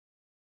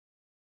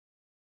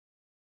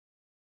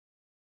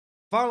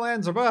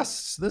Farlands or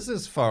Bust. This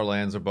is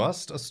Farlands or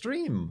Bust, a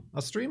stream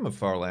of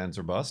Farlands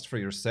or Bust for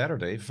your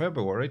Saturday,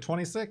 February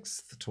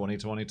 26th,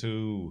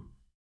 2022.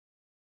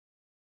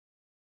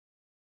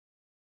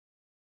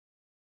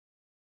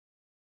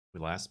 We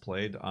last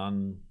played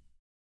on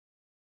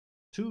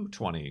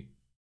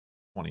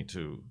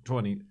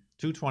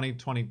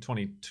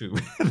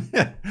 2/20/2022.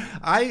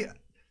 I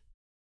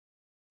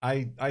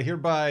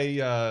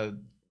hereby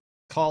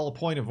call a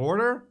point of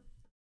order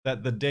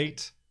that the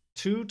date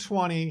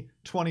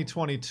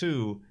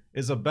 2/20/2022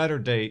 is a better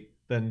date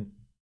than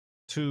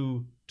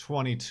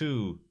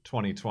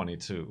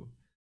 2/22/2022.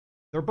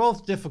 They're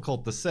both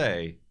difficult to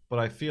say, but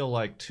I feel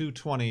like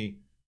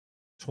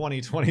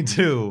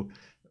 2/20/2022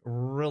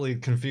 really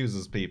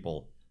confuses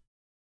people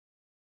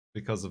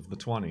because of the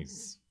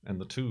 20s and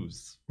the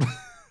 2s.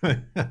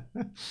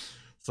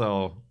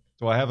 So,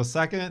 do I have a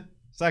second?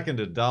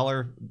 Seconded.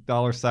 Dollar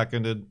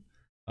seconded.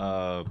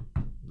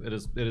 It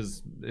is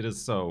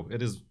so.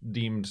 It is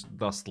deemed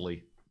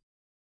thusly.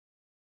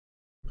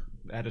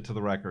 Add it to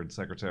the record,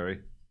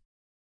 Secretary.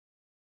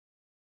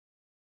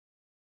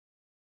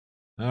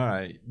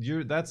 Alright,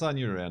 that's on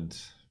your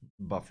end,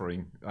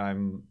 buffering.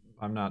 I'm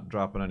not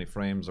dropping any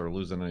frames or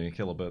losing any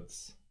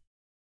kilobits.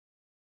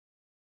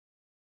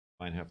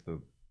 Might have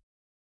to,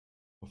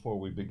 before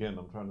we begin,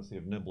 I'm trying to see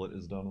if Niblet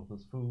is done with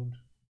his food.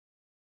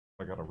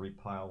 I gotta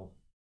repile.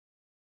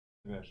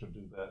 Maybe I should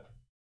do that.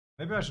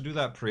 Maybe I should do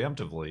that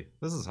preemptively.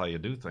 This is how you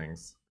do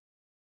things.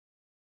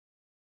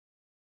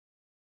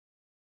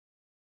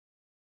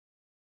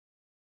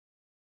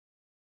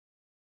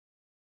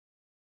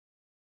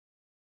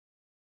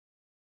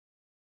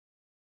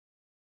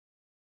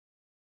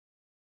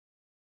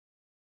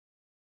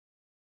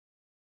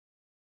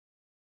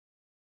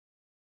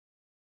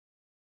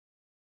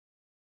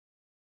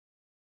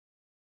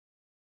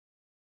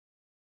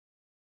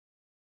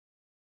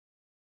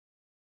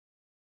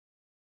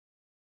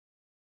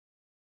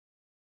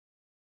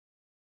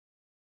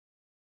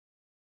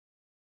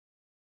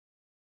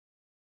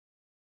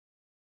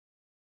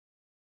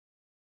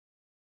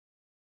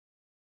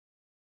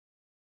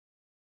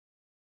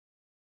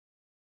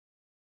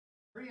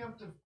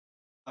 Preemptive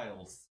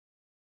files.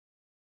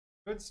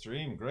 Good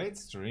stream, great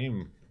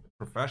stream.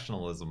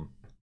 Professionalism.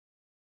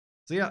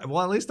 So yeah,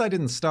 well, at least I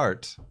didn't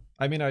start.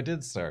 I mean, I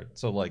did start.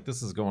 So like,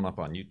 this is going up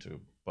on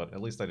YouTube, but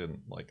at least I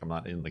didn't, like, I'm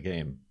not in the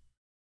game.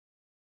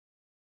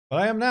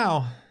 But I am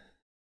now.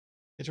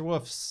 Get your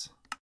woofs.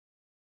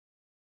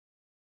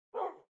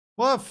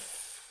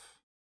 Woof!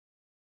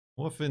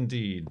 Woof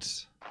indeed.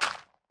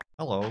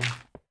 Hello.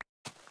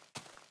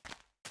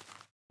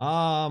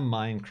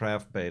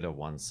 Minecraft Beta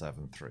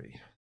 173.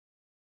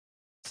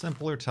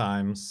 Simpler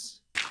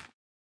times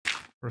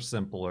for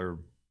simpler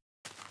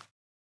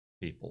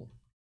people.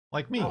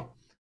 Like me.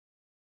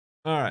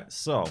 Alright,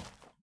 so,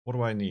 what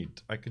do I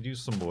need? I could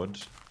use some wood,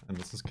 and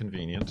this is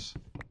convenient.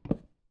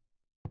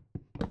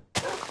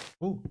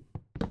 Ooh,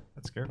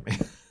 that scared me.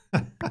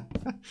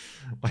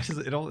 Why does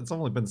it's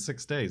only been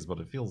 6 days, but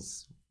it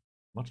feels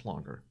much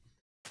longer.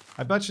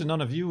 I bet you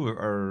none of you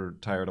are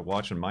tired of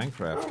watching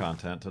Minecraft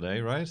content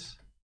today, right?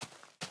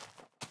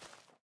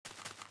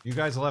 You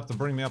guys will have to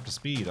bring me up to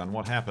speed on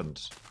what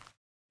happened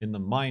in the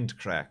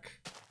Mindcrack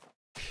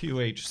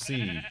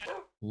QHC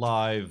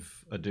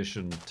Live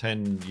Edition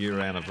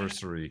 10-year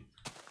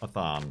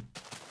anniversary-a-thon.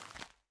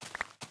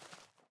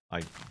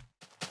 I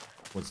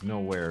was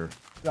nowhere.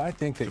 I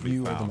think that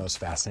you are the most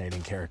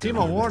fascinating character.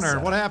 Timo Warner,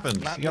 what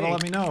happened? You gotta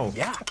let me know.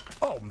 Yeah.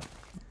 Oh,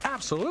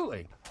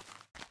 absolutely.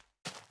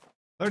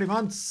 30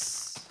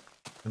 months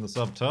in the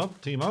sub-tub.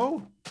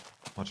 Timo,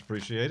 much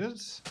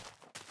appreciated.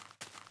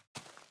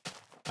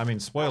 I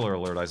mean, spoiler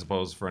alert, I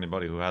suppose, for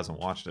anybody who hasn't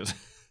watched it.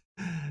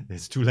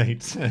 It's too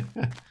late.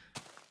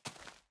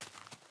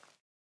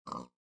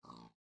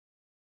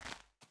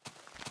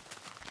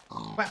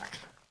 Back.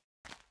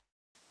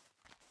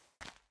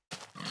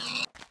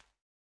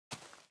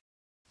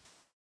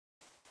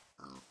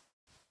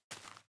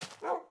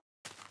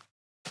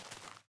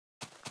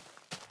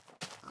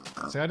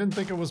 See, I didn't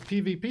think it was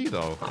PvP,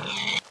 though.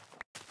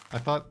 I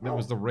thought it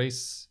was the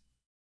race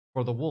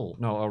for the wool.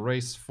 No, a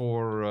race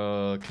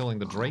for killing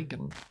the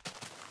dragon.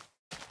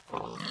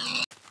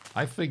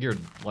 I figured,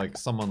 like,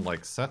 someone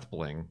like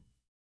Sethbling,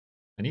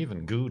 and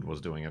even Good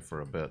was doing it for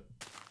a bit,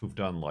 who've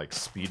done, like,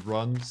 speed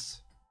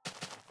runs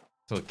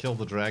to kill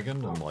the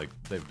dragon, and, like,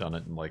 they've done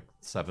it in, like,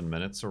 7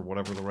 minutes or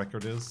whatever the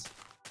record is.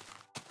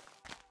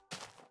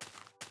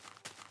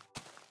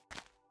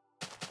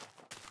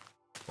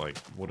 Like,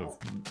 would have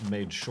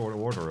made short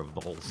order of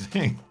the whole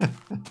thing.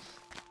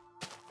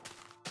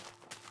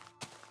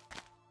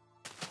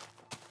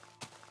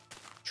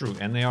 True,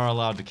 and they are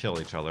allowed to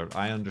kill each other.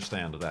 I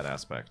understand that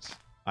aspect.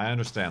 I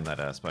understand that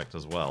aspect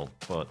as well,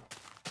 but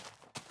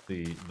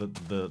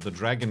the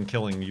dragon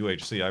killing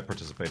UHC I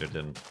participated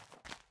in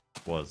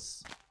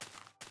was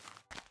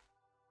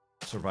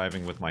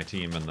surviving with my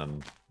team and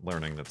then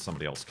learning that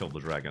somebody else killed the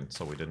dragon,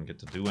 so we didn't get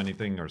to do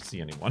anything or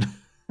see anyone.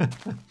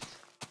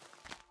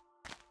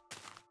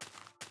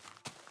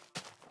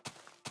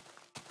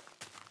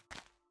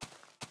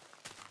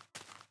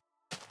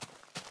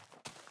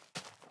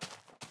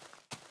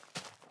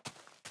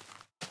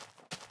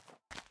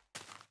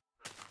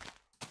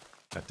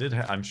 That did.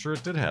 I'm sure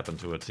it did happen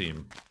to a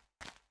team.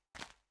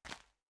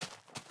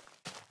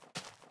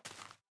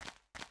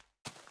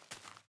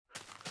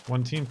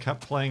 One team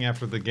kept playing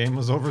after the game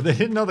was over. They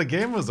didn't know the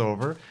game was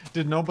over.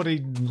 Did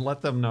nobody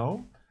let them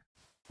know?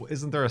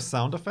 Isn't there a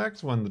sound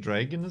effect when the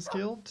dragon is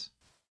killed?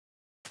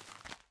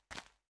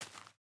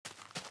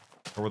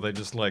 Or were they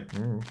just like,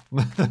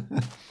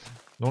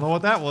 Don't know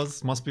what that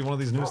was. Must be one of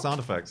these new sound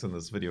effects in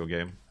this video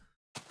game.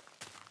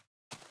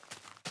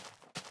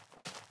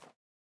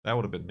 That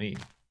would have been me.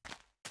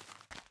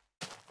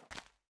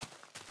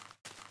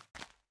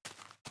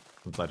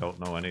 Since I don't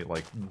know any,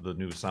 like, the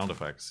new sound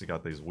effects. You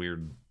got these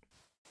weird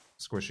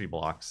squishy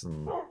blocks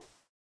and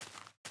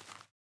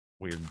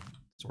weird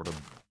sort of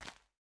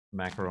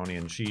macaroni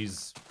and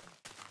cheese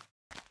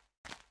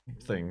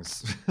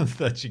things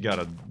that you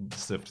gotta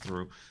sift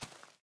through.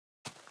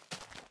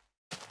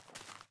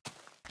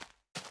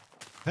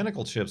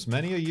 Pinnacle Chips,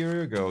 many a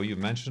year ago you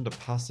mentioned a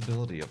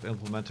possibility of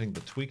implementing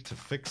the tweak to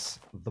fix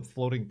the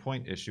floating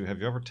point issue. Have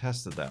you ever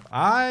tested that?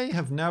 I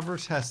have never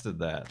tested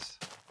that.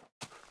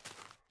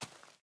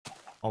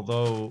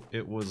 Although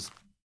it was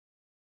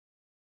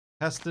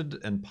tested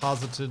and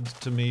posited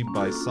to me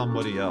by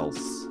somebody else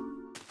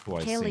who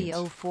I seen.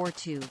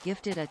 Kaylee042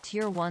 gifted a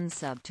tier 1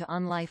 sub to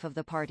Unlife of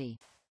the Party.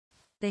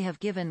 They have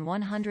given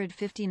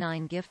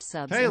 159 gift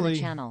subs in the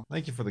channel.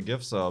 Thank you for the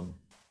gift sub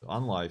to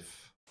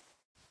Unlife.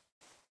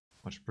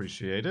 Much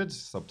appreciated.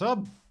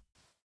 Sub-tub.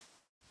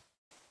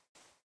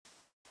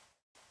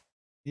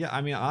 Yeah,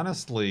 I mean,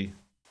 honestly,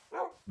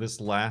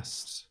 this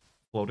last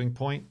floating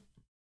point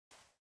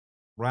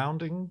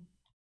rounding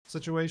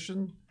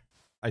situation,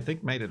 I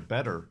think made it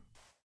better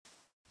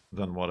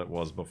than what it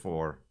was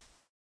before,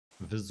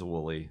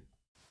 visually.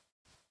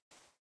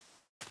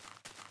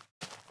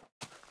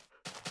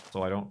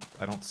 So I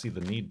don't see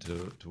the need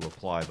to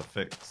apply the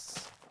fix.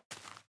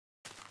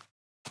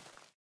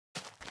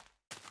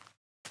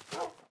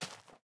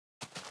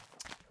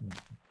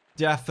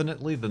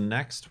 Definitely the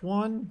next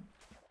one,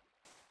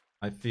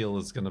 I feel,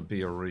 is going to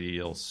be a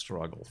real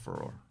struggle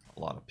for a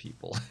lot of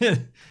people,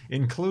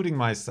 including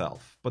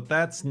myself. But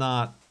that's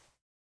not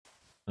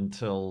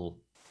until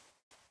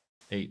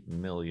 8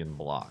 million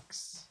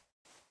blocks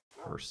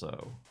or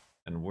so.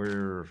 And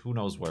we're, who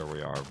knows where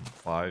we are,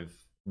 5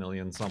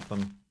 million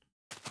something?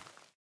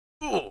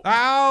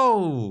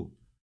 Ow!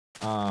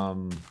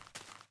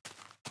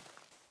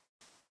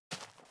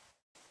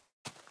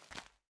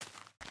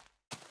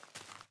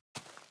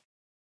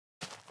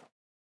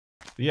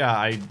 Yeah,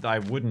 I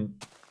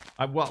wouldn't.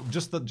 Well,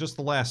 just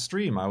the last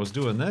stream, I was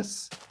doing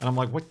this, and I'm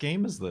like, what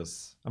game is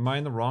this? Am I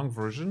in the wrong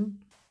version?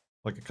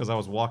 Like, because I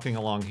was walking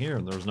along here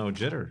and there was no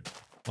jitter.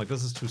 Like,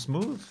 this is too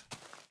smooth.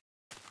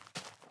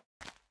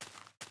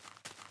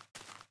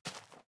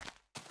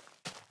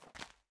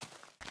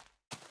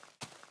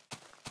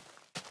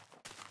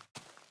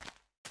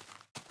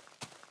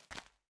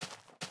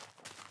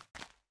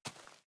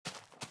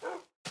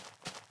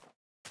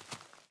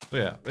 So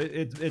yeah,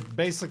 it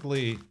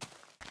basically.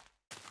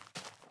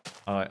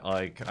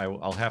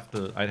 I'd have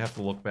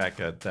to look back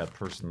at that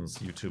person's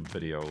YouTube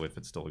video, if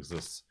it still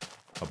exists,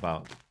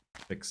 about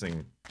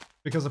fixing,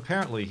 because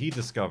apparently he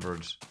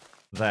discovered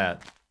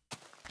that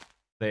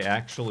they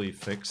actually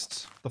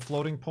fixed the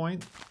floating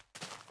point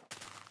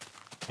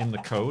in the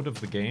code of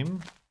the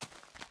game,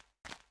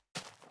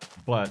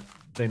 but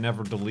they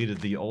never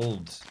deleted the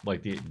old,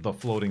 like the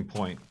floating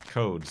point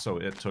code, so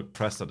it took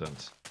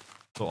precedent.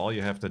 So all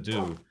you have to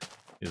do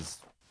is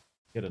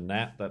get a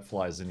gnat that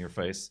flies in your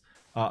face.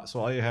 So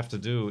all you have to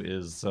do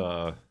is,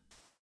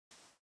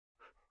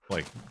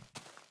 like,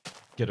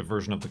 get a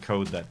version of the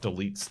code that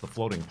deletes the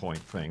floating point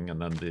thing,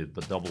 and then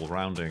the double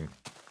rounding,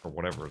 or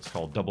whatever it's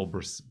called, double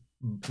brisket,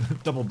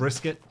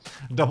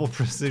 double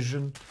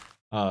precision,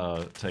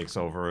 takes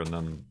over, and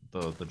then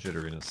the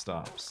jitteriness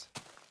stops.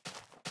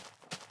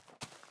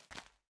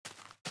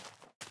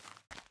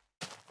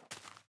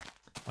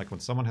 Like when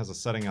someone has a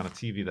setting on a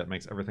TV that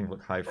makes everything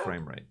look high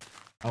frame rate.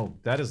 Oh,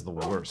 that is the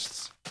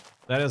worst.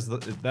 That is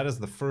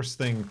the first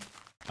thing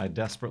I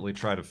desperately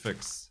try to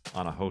fix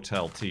on a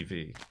hotel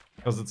TV,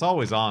 because it's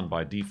always on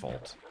by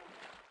default,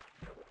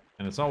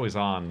 and it's always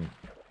on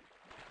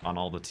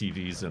all the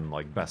TVs in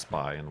like Best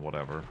Buy and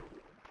whatever.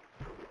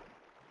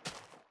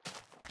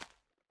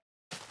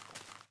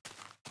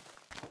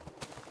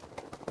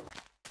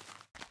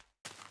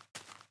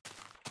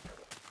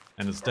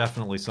 And it's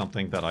definitely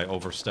something that I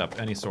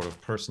overstep any sort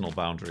of personal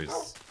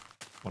boundaries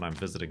when I'm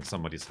visiting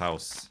somebody's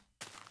house.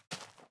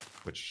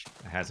 Which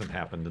hasn't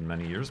happened in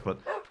many years, but,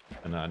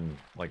 and then,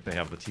 like, they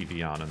have the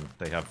TV on and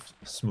they have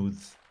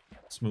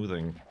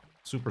smoothing,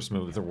 super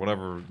smooth, or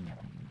whatever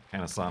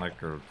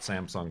Panasonic or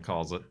Samsung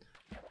calls it.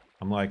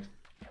 I'm like,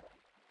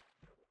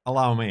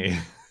 allow me.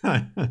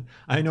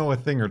 I know a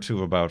thing or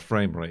two about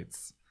frame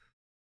rates.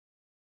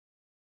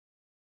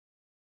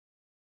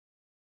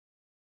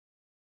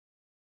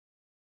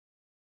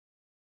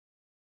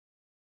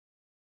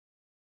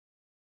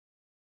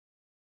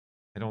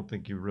 I don't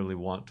think you really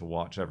want to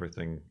watch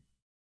everything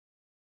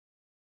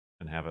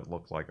and have it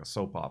look like a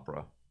soap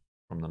opera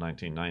from the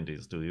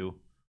 1990s, do you?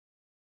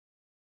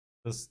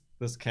 This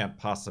can't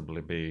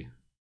possibly be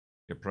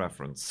your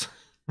preference.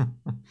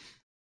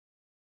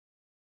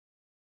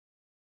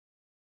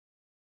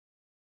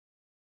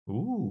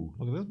 Ooh,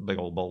 look at this big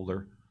old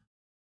boulder.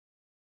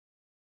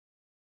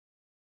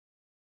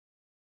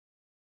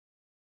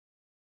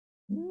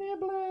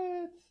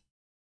 Niblet!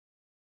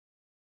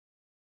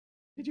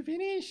 Did you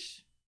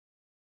finish?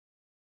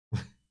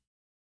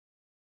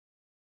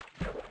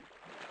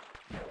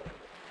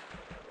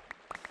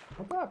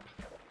 What's up?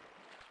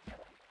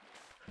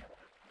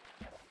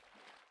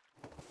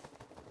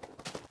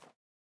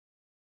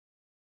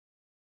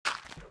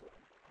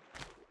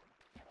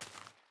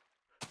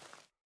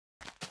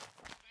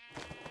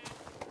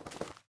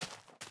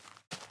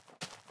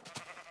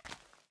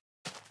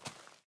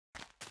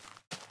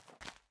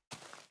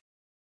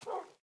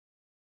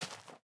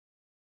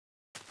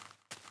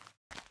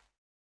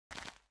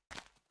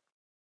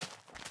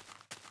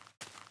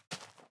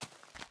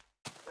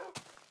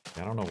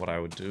 I don't know what I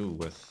would do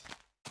with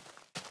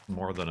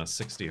more than a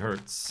 60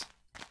 hertz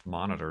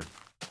monitor.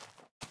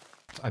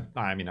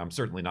 I mean, I'm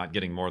certainly not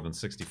getting more than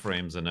 60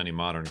 frames in any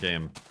modern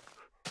game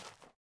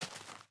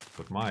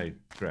with my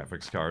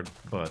graphics card,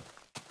 but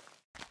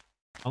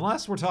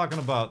unless we're talking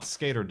about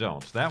Skate or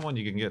Don't, that one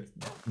you can get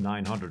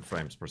 900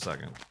 frames per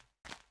second.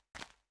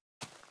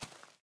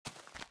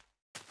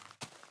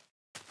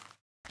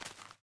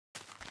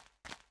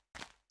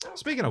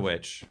 Speaking of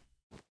which,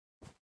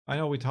 I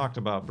know we talked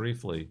about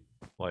briefly,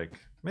 like,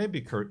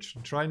 maybe Kurt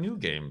should try new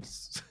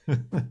games.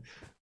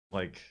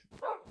 like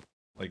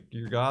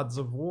your Gods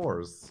of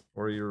Wars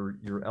or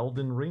your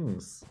Elden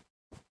Rings.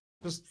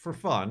 Just for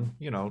fun,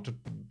 you know, to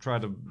try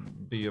to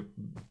be a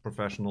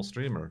professional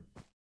streamer.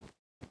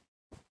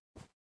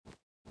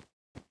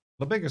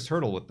 The biggest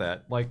hurdle with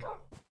that, like,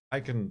 I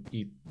can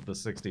eat the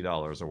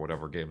 $60 or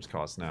whatever games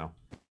cost now.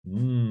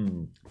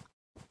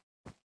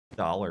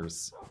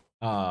 Dollars.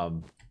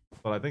 But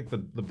I think the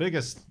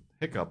biggest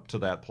hiccup to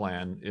that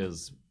plan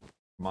is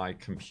my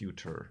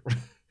computer.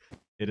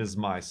 It is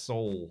my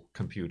soul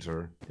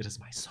computer. It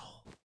is my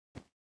soul.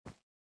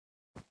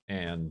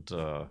 And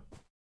I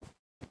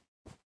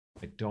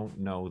don't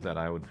know that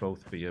I would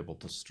both be able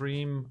to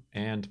stream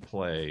and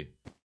play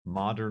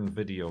modern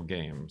video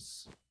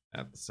games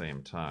at the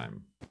same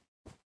time.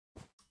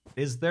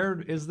 Is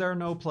there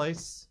no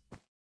place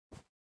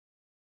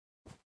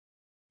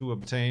to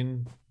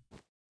obtain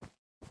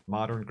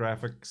modern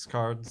graphics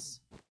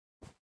cards?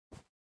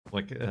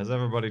 Like, has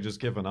everybody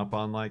just given up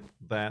on, like,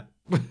 that?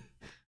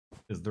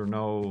 Is there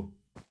no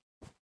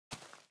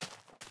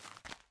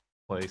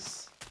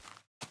place?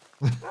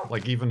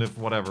 Like, even if,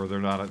 whatever, they're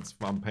not,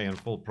 I'm paying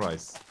full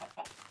price.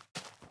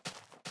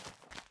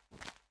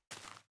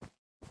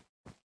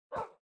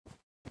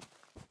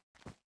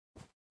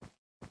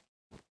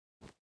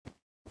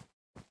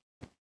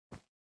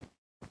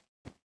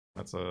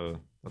 That's a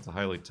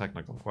highly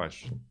technical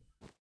question.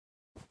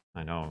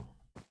 I know.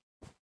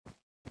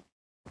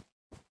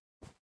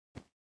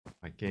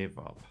 I gave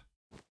up.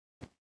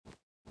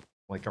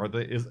 Like, are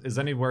they, is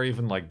anywhere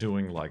even, like,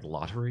 doing, like,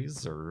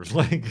 lotteries or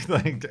like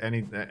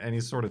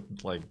any sort of,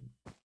 like,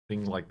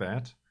 thing like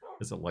that?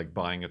 Is it like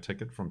buying a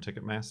ticket from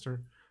Ticketmaster?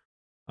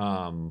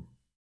 Because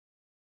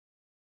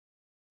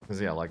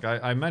yeah, like,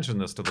 I mentioned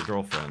this to the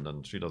girlfriend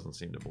and she doesn't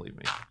seem to believe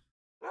me.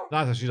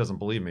 Not that she doesn't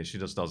believe me, she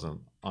just doesn't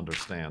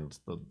understand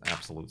the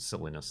absolute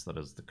silliness that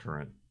is the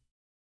current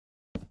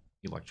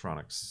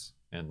electronics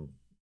and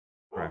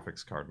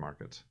graphics card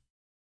market.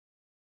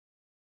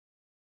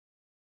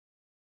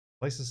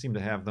 Places seem to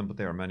have them, but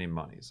they are many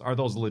monies. Are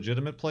those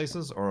legitimate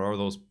places, or are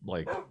those,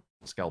 like,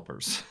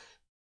 scalpers?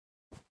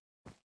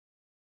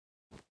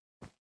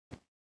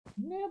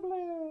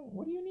 Nibbler,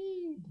 what do you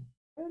need?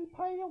 I already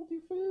piled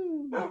your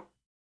food.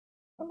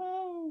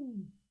 Hello.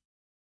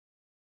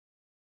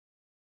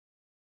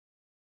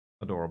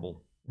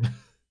 Adorable. Do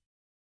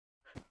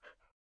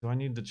I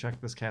need to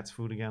check this cat's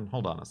food again?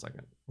 Hold on a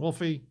second.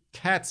 Wolfie,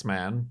 cats,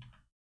 man.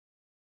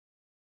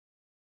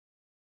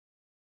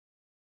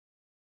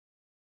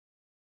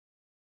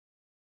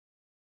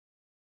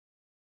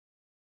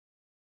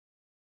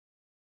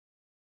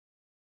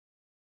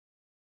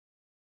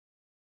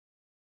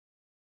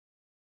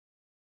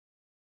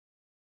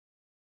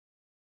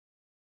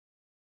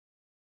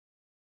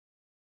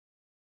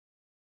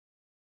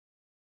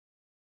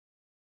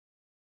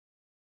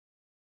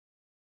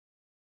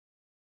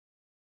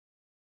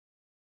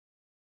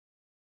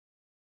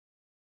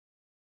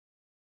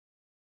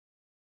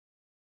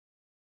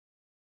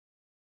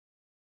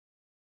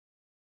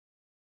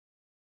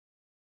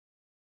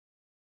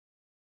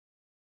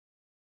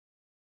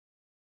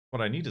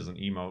 What I need is an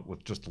emote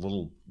with just a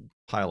little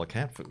pile of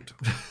cat food.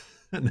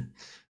 and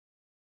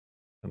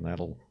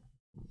that'll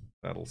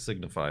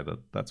signify that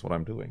that's what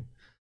I'm doing.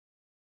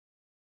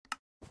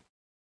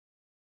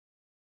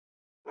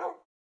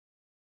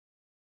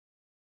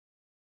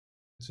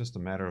 It's just a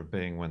matter of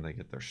being when they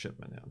get their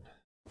shipment in.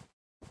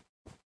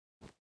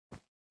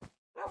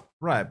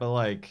 Right, but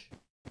like,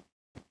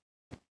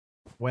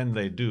 when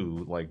they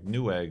do, like,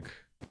 Newegg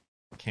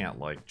can't,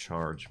 like,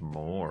 charge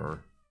more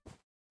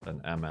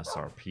than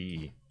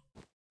MSRP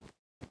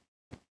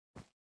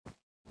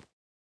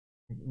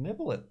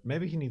Nibble it.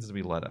 Maybe he needs to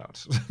be let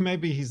out.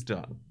 Maybe he's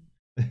done.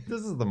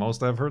 This is the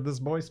most I've heard this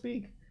boy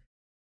speak.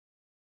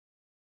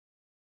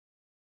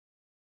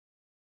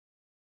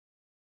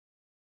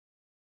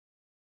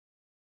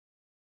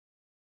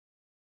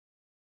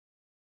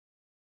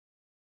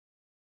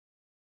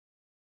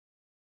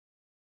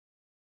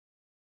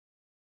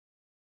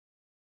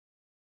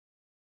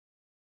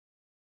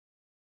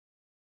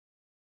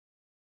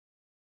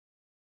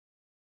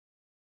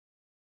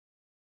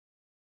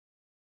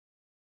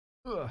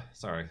 Ugh,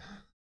 sorry.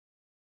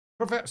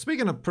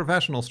 Speaking of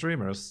professional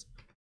streamers.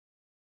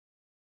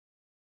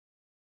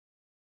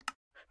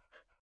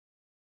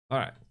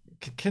 Alright,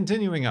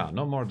 continuing on.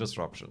 No more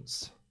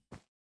disruptions.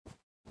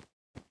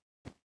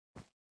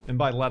 And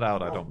by let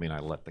out, I don't mean I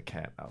let the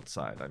cat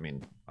outside. I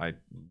mean,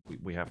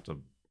 we have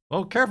to...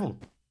 Oh, careful!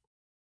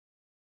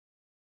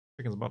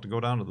 Chicken's about to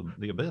go down to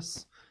the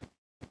abyss.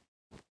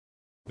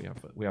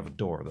 We have a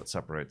door that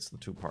separates the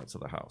two parts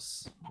of the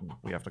house.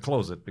 We have to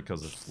close it,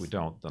 because if we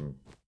don't, then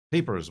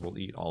Peepers will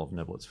eat all of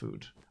Niblet's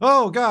food.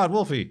 Oh God,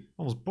 Wolfie!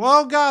 Almost.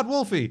 Oh God,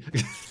 Wolfie!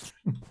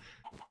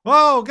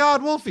 Oh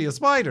God, Wolfie! A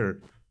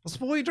spider! A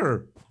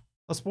spider!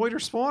 A spider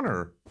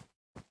spawner!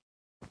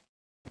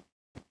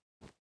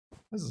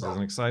 This is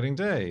an exciting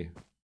day.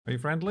 Are you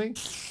friendly?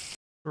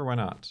 Sure, why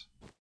not?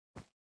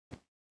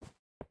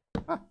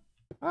 Ah!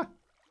 Ah!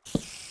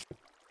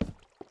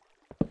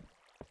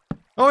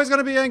 Oh, he's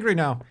gonna be angry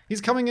now!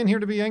 He's coming in here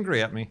to be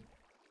angry at me.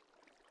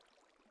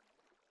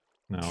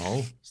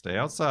 No, stay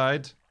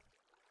outside.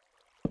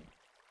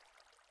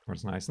 Where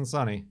it's nice and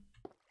sunny.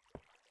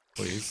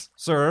 Please.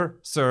 Sir!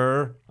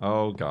 Sir!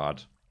 Oh,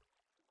 God.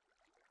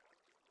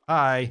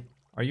 Hi.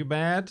 Are you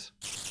mad?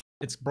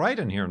 It's bright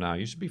in here now.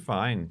 You should be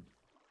fine.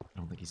 I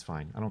don't think he's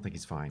fine. I don't think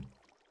he's fine.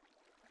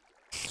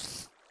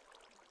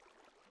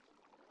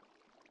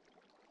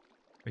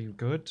 Are you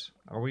good?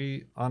 Are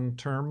we on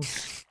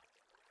terms?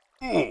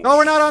 No,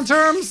 we're not on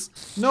terms!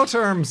 No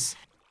terms!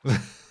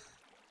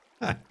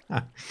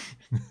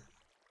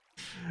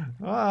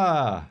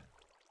 Ah.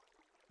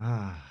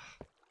 Ah.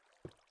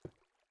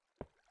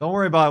 Don't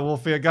worry about it,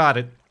 Wolfie. I got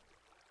it.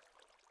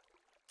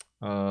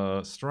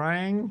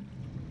 Strang?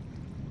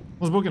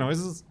 What's spooky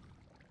noises?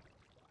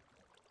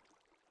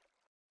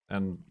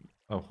 And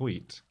a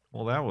wheat.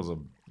 Well, that was a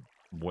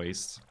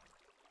waste.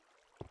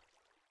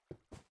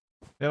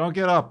 Yeah, don't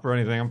get up or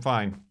anything. I'm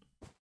fine.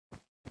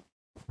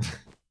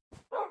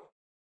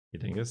 You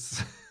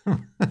dingus.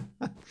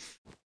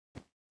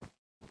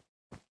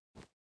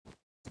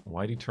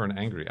 Why'd he turn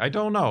angry? I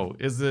don't know.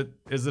 Is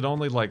it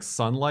only like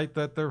sunlight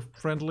that they're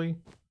friendly?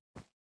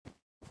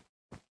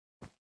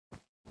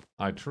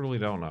 I truly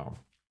don't know.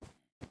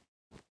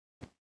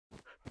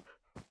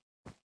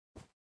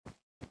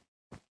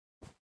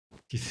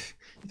 You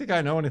think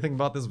I know anything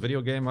about this video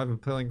game I've been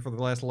playing for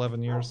the last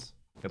 11 years?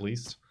 At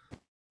least.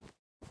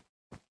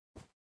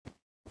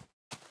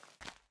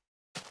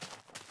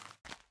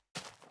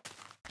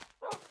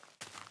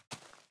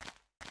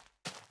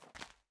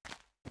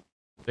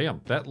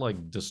 Damn, that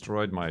like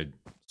destroyed my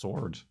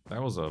sword.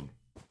 That was a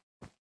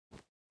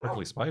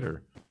prickly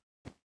spider.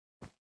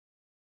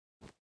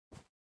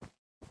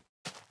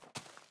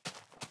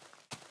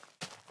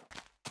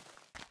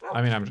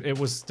 I mean, it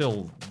was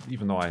still,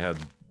 even though I had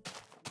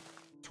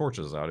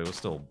torches out, it was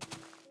still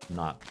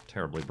not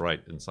terribly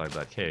bright inside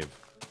that cave.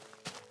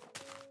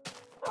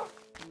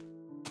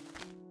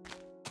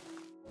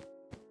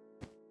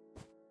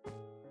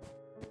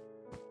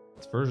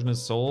 This version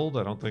is sold.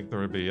 I don't think there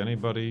would be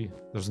anybody.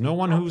 There's no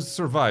one who's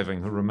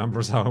surviving who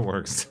remembers how it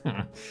works.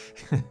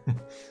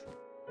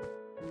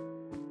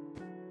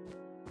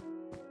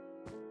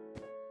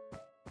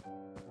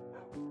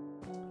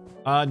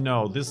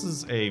 No, this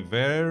is a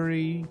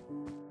very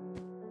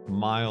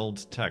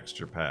mild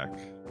texture pack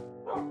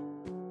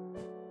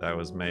that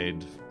was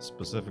made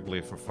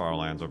specifically for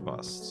Farlands or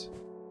Bust.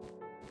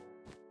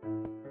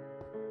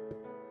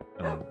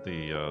 And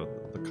the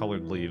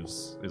colored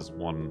leaves is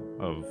one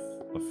of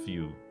a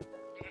few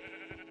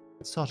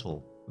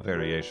subtle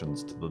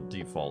variations to the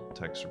default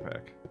texture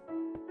pack.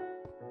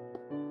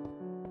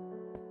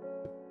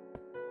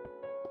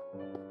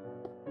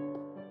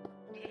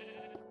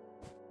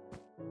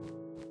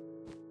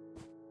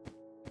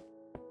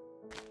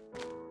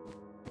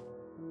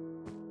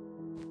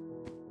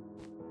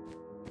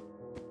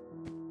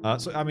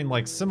 So, I mean,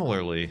 like,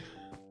 similarly,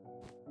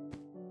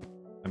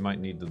 I might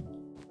need to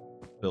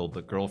build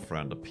the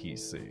girlfriend a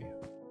PC.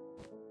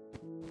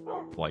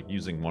 Like,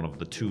 using one of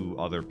the two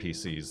other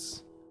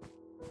PCs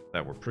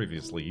that were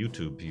previously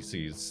YouTube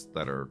PCs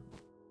that are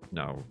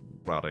now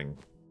rotting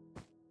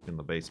in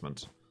the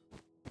basement.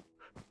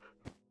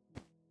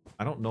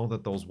 I don't know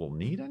that those will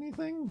need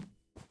anything.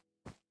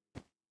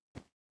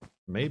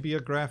 Maybe a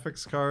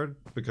graphics card,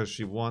 because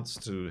she wants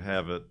to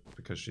have it,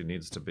 because she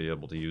needs to be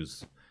able to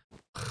use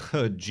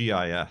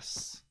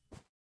GIS,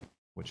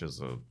 which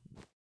is a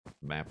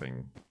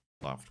mapping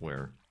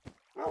software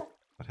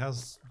that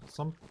has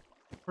some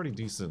pretty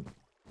decent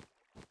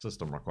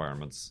system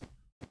requirements.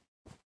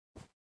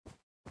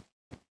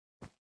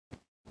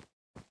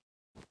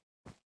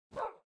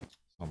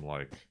 I'm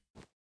like,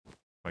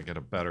 I get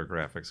a better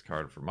graphics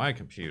card for my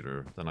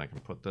computer, then I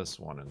can put this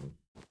one in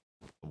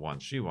the one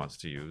she wants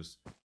to use.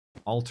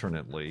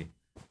 Alternately,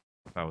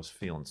 if I was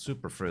feeling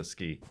super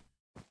frisky,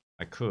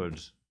 I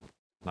could,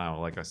 now,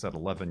 like I said,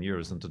 11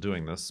 years into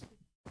doing this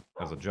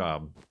as a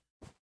job,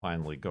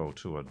 finally go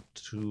to a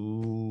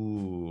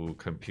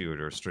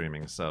 2-computer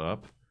streaming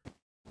setup.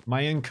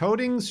 My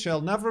encodings shall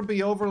never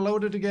be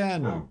overloaded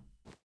again!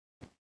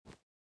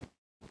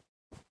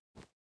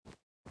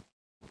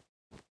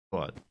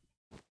 But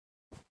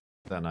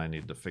then I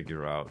need to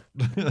figure out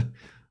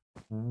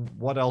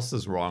what else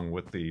is wrong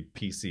with the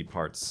PC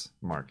parts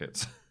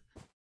market.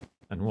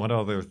 And what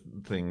other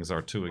things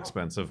are too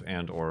expensive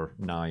and or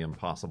nigh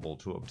impossible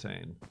to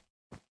obtain.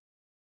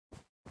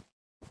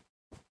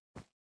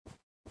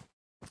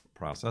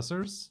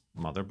 Processors?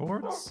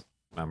 Motherboards?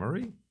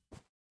 Memory?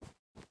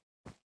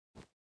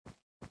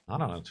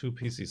 Not on a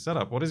 2-PC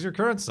setup. What is your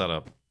current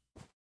setup?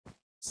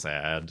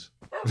 Sad.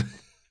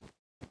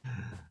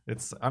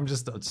 I'm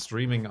just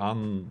streaming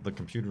on the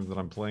computer that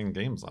I'm playing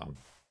games on.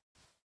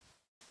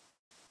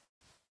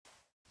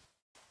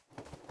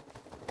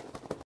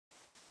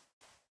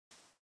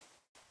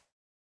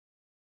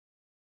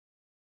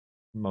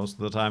 Most of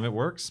the time it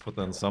works, but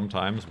then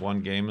sometimes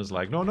one game is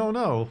like, no, no,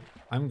 no,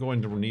 I'm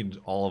going to need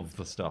all of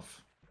the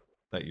stuff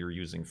that you're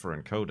using for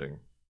encoding.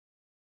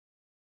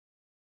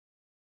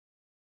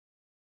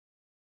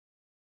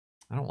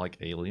 I don't like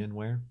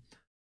Alienware.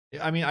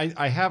 I mean,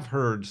 I have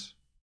heard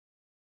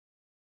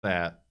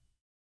that,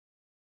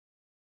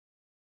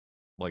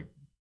 like,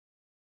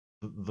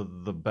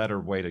 the better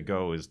way to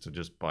go is to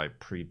just buy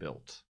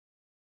pre-built.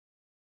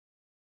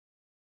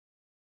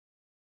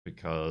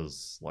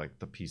 Because, like,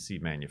 the PC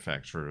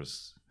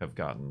manufacturers have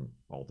gotten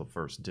all the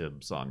first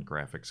dibs on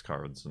graphics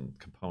cards and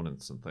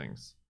components and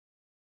things.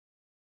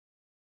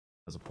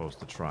 As opposed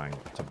to trying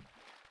to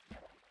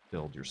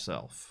build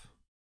yourself.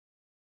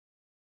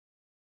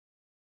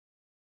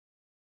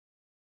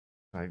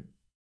 I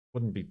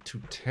wouldn't be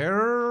too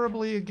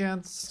terribly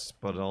against,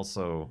 but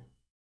also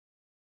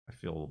I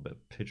feel a little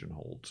bit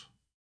pigeonholed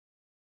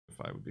if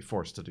I would be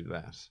forced to do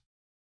that.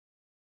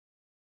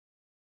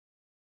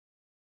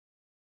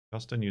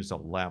 Justin used a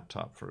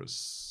laptop for his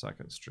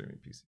second streaming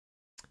PC.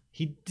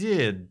 He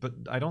did, but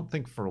I don't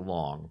think for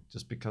long,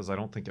 just because I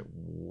don't think it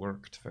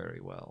worked very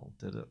well,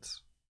 did it?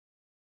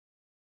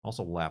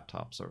 Also,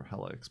 laptops are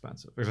hella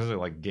expensive, especially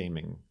like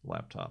gaming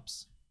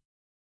laptops.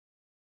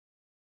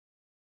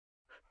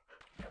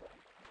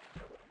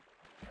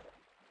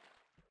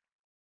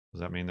 Does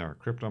that mean there are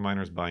crypto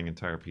miners buying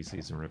entire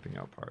PCs and ripping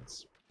out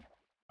parts?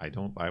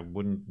 I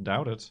wouldn't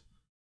doubt it.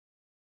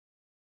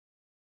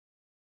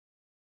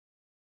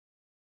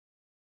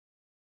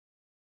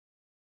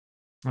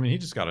 I mean, he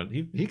just got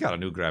he got a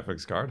new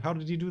graphics card. How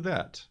did he do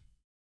that?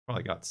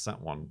 Probably got sent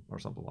one or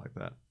something like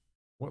that.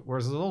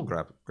 Where's his old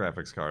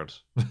graphics card?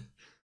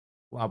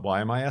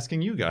 Why am I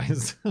asking you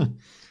guys? On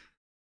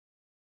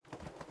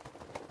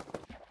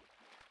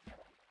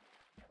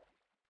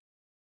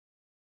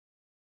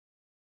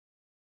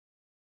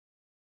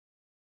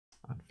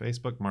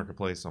Facebook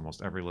Marketplace,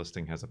 almost every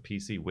listing has a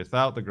PC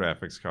without the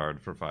graphics card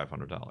for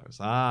 $500.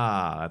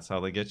 Ah, that's how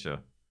they get you.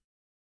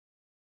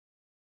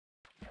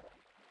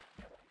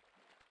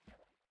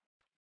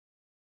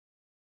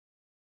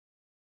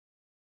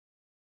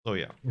 So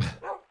yeah.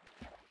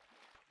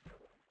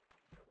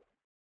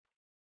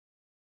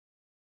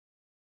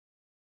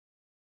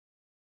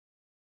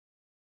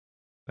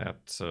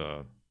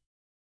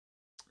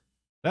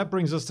 That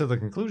brings us to the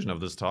conclusion of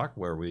this talk,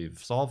 where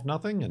we've solved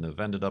nothing and have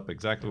ended up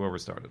exactly where we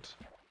started.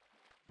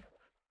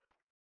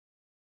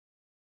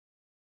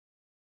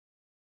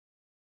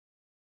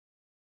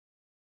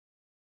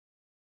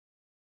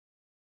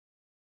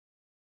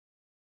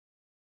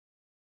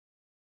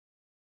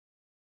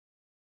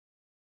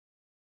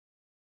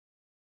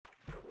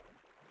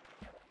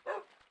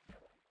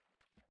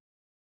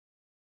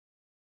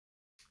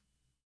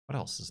 What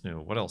else is new?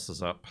 What else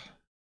is up?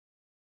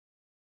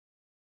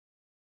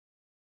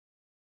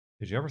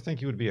 Did you ever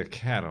think you would be a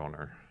cat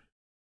owner?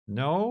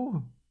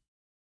 No?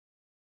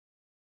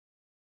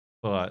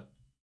 But,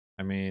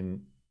 I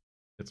mean,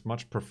 it's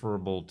much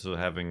preferable to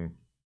having,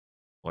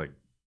 like,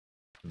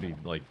 be,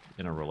 like,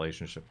 in a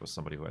relationship with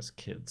somebody who has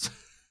kids.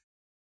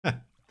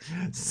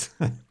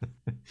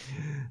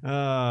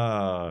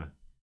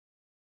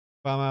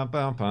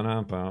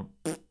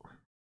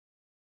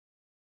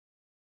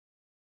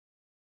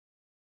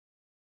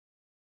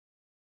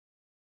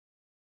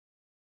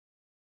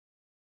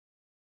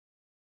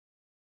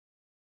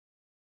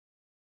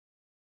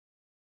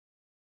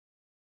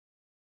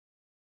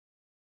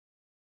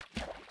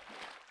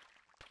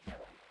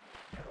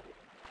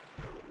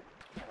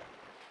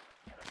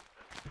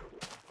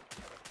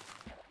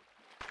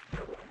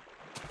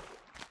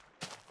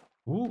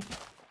 Ooh.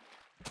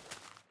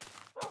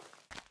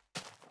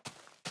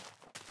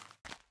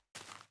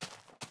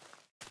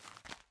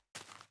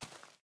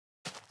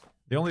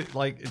 The only,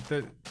 like,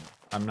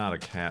 I'm not a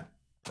cat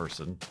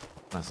person,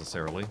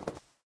 necessarily.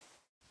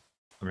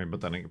 I mean,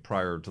 but then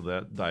prior to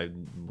that, I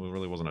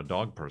really wasn't a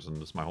dog person.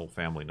 Just my whole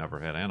family never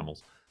had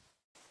animals.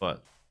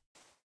 but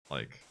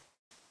like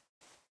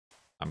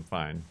I'm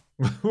fine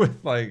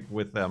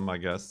with them, I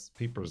guess.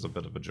 Peeper's a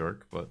bit of a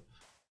jerk, but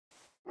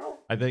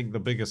I think the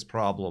biggest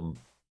problem,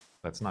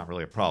 that's not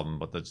really a problem,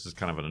 but that's just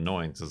kind of an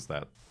annoyance, is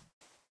that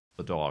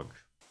the dog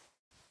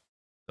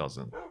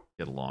doesn't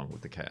get along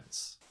with the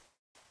cats.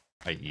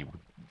 I.e.,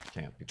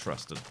 can't be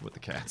trusted with the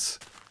cats.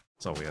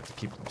 So we have to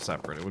keep them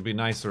separate. It would be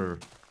nicer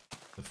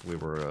if we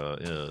were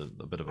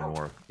a bit of a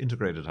more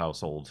integrated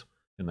household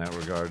in that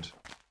regard.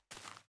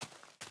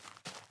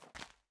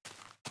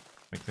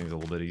 Make things a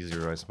little bit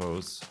easier, I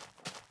suppose.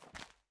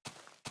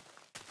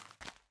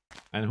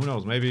 And who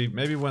knows,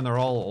 maybe when they're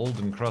all old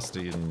and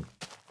crusty and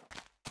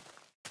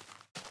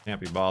can't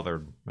be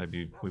bothered,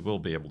 maybe we will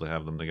be able to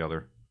have them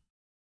together.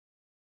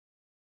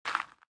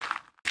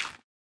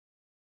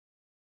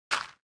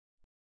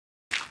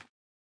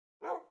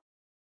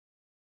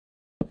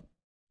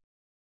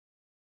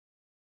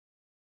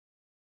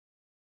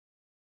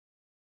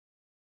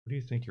 Who do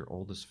you think your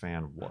oldest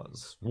fan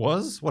was?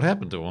 Was? What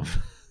happened to him?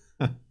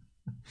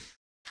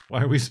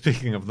 Why are we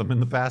speaking of them in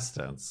the past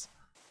tense?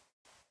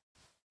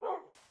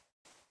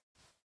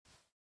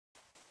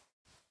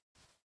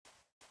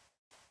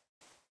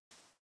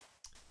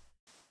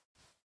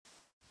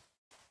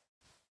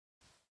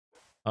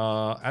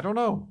 I don't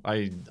know.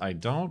 I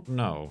don't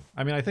know.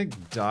 I mean, I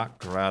think Doc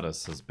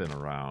Gratis has been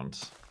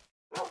around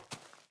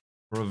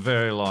for a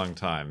very long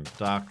time.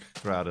 Doc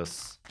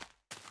Gratis,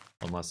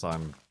 unless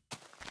I'm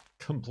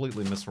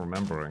completely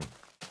misremembering,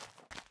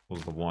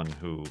 was the one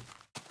who,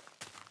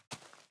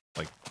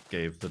 like,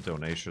 gave the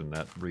donation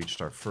that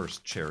reached our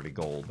first charity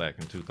goal back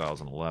in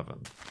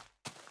 2011.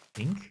 I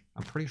think?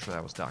 I'm pretty sure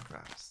that was Doc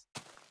Gratis.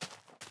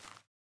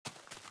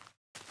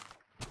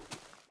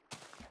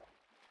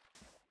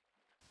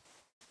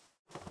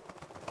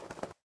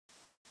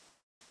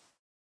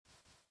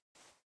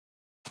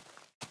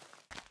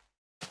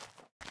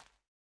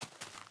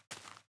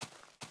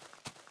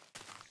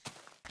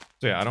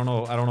 So yeah, I don't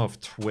know if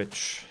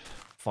Twitch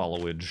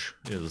followage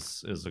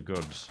is a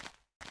good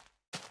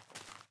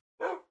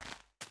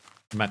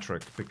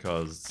metric,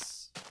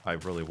 because I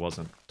really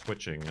wasn't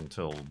twitching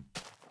until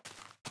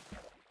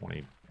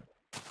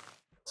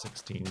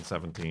 2016,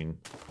 17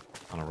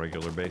 on a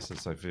regular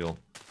basis, I feel.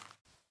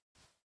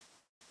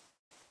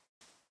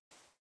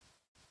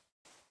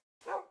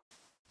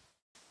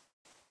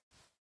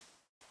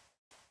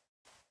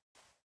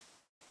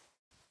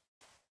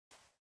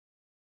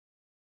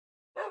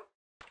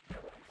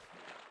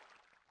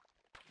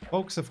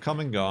 Folks have come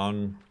and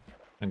gone,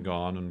 and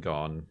gone and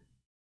gone.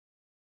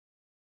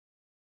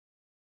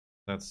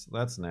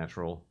 That's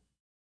natural.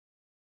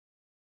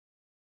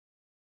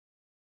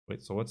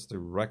 Wait, so what's the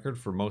record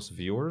for most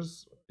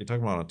viewers? Are you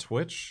talking about on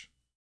Twitch?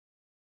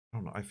 I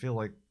don't know, I feel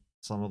like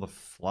some of the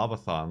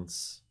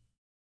Flavathons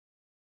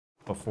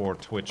before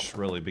Twitch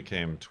really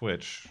became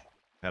Twitch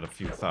had a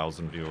few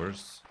thousand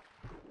viewers.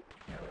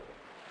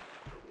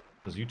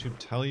 Does YouTube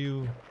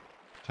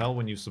tell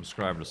when you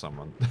subscribe to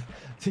someone?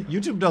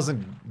 YouTube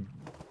doesn't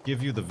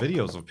give you the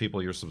videos of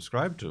people you're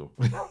subscribed to.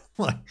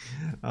 Like,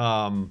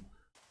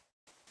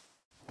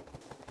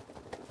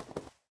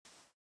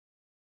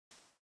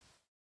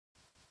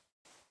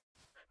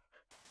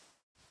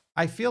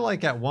 I feel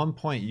like at one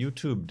point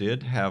YouTube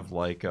did have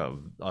like a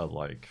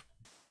like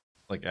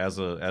as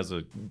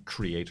a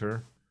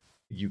creator,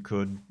 you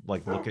could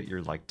like look at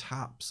your like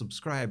top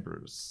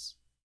subscribers,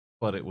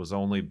 but it was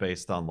only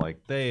based on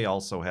like they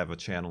also have a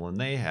channel and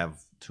they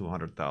have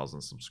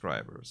 200,000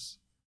 subscribers.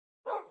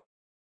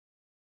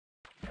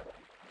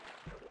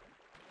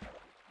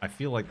 I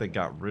feel like they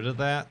got rid of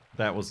that.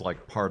 That was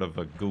like part of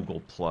a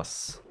Google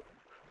Plus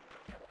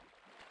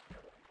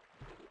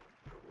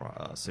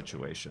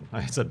situation.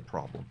 I said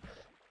problem.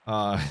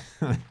 I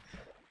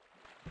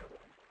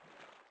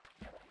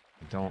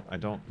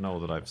don't know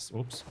that I've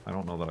I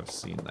don't know that I've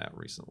seen that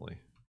recently.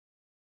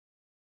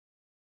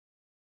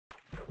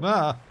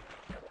 Ah.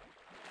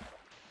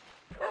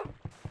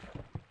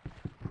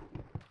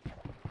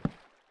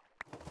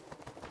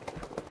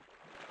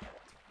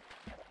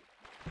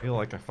 I feel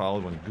like I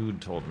followed when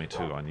Good told me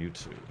to on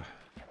YouTube.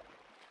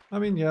 I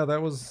mean, yeah, that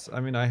was,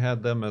 I mean, I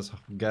had them as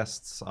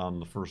guests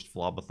on the first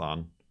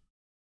Flobathon.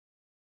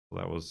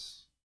 That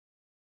was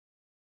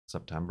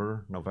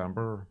September,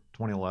 November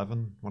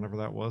 2011, whenever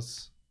that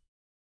was.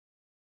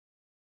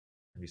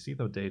 You see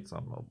the dates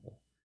on mobile.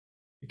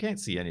 You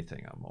can't see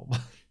anything on mobile.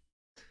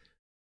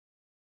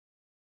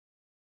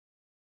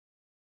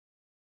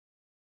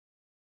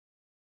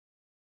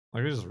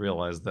 I just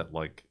realized that,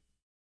 like,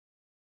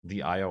 the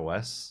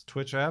iOS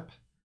Twitch app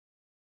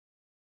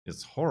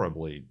is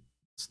horribly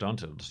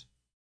stunted.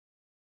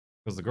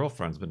 Because the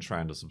girlfriend's been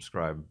trying to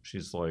subscribe.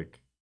 She's,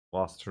 like,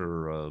 lost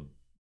her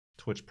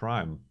Twitch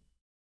Prime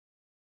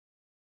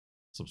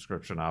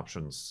subscription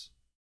options.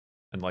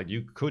 And, like,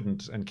 you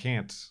couldn't and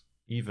can't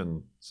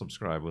even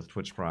subscribe with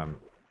Twitch Prime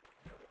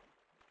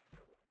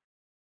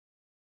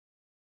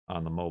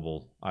on the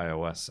mobile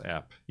iOS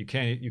app. You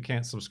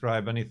can't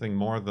subscribe anything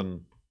more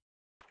than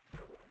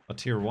a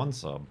tier 1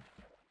 sub.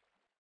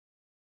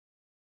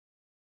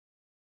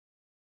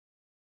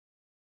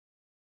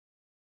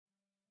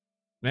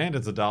 And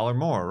it's $1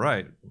 more,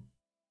 right?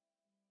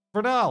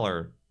 For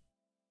 $1.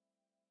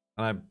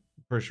 And I'm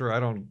pretty sure I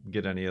don't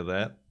get any of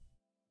that.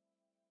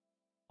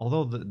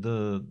 Although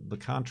the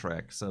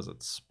contract says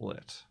it's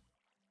split.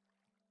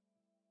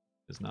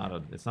 It's not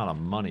a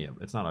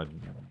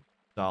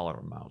dollar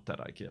amount that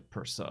I get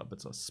per sub.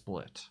 It's a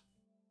split.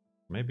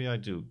 Maybe I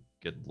do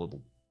get a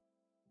little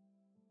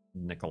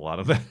nickel out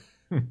of that.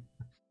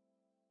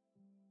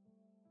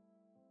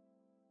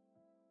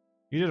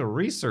 You did a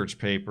research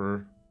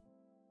paper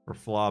for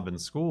Flob in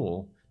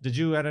school. Did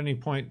you at any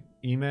point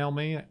email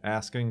me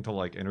asking to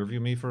like interview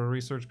me for a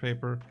research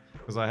paper?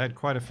 Because I had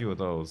quite a few of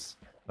those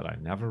that I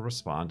never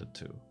responded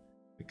to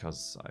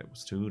because I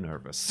was too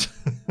nervous.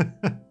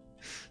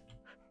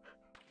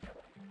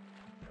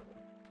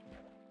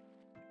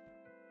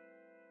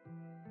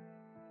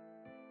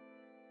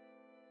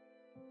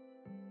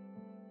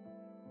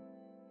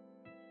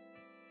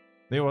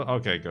 They were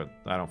okay, good.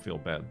 I don't feel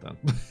bad then.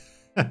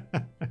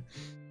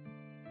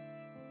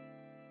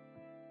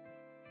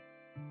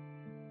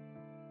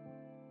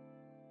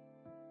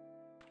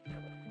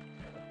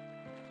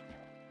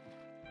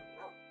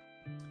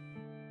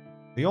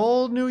 The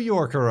old New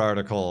Yorker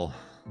article.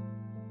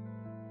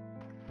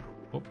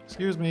 Oh,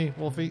 excuse me,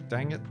 Wolfie.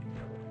 Dang it.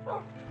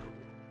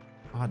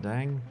 Ah,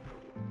 dang.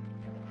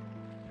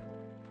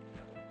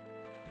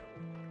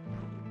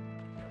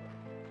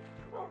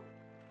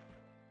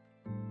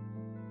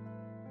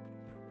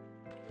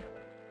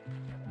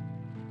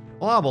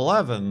 Blob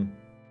 11.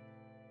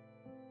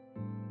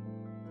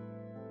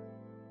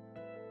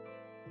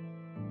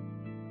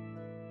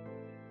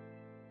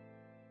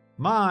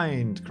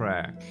 Mind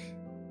crack.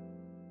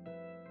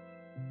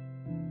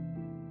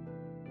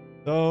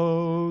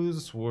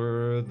 Those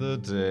were the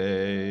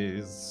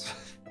days.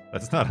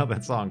 That's not how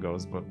that song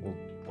goes, but we'll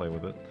play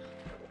with it.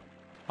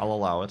 I'll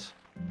allow it.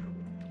 I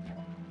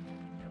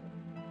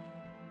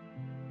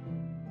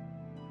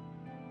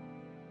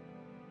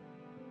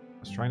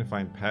was trying to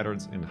find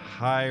patterns in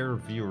higher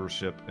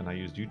viewership, and I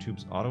used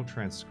YouTube's auto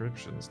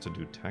transcriptions to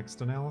do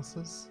text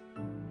analysis.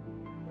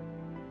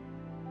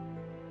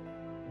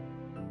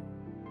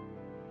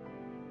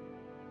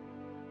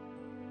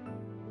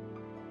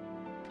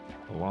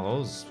 One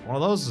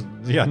of those,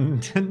 yeah,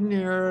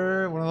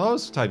 one of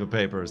those type of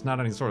papers, not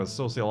any sort of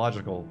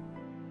sociological.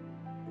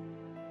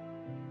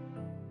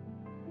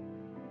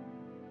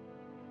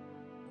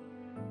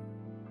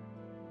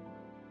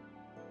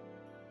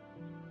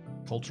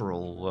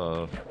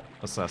 Cultural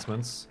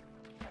assessments.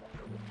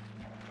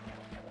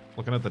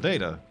 Looking at the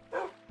data.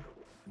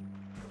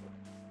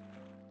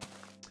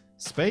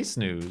 Space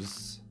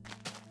news.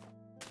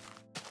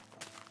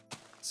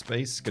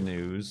 Space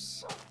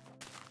news.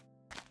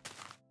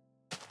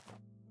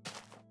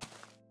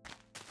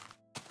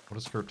 What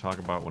does Kurt talk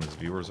about when his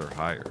viewers are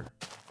higher?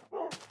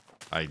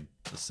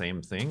 The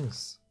same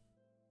things?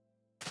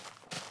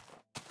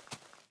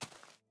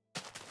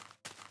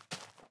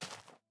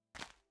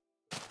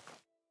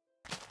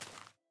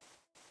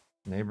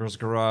 Neighbor's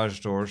garage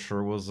door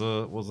sure was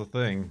a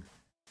thing.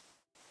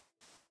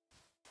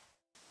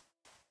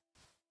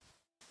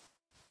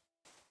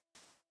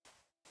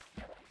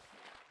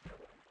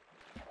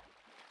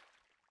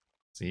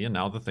 See, and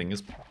now the thing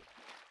is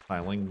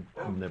piling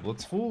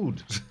Niblet's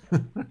food.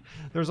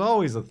 There's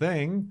always a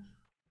thing.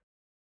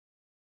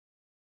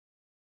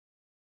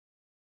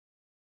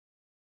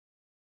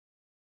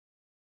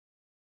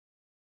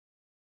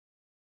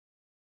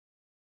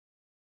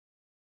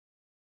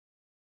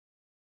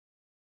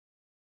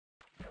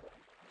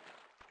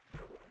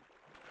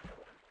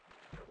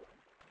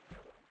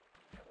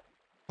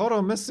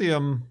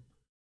 Photomysium.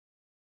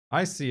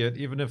 I see it,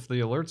 even if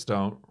the alerts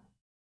don't.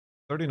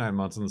 39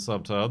 months in the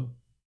subtub.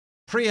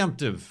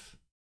 Preemptive.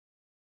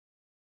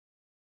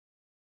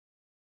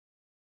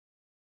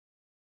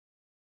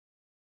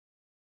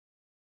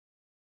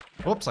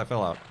 Oops, I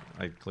fell out.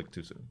 I clicked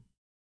too soon.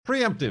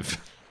 Preemptive.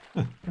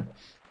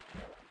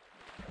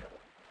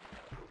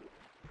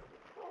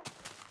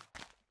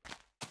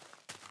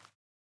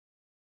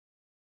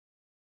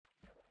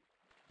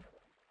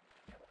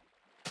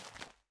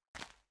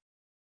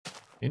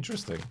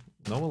 Interesting.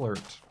 No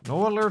alert.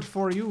 No alert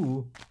for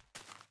you.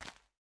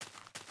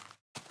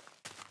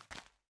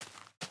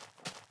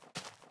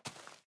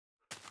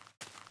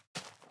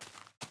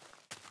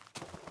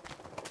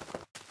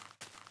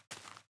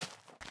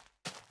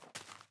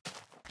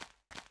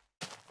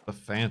 The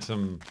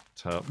phantom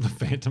tub. The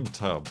phantom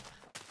tub.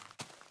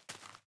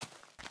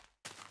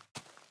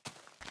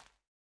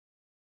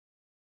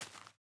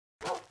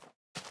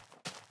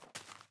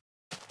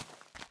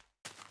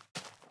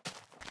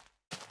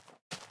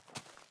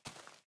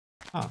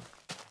 Huh.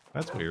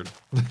 That's weird.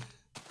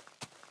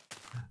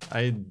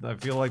 I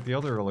feel like the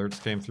other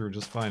alerts came through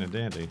just fine and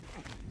dandy.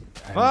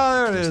 Oh,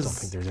 there it is. I don't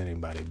think there's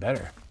anybody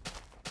better.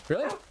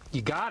 Really?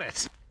 You got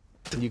it.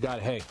 You got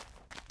it. Hey,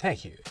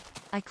 thank you.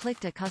 I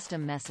clicked a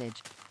custom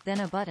message, then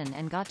a button,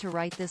 and got to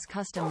write this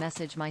custom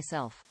message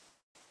myself.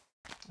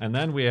 And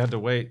then we had to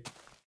wait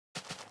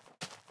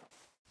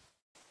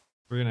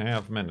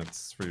 3.5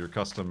 minutes for your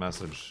custom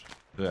message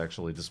to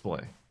actually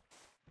display.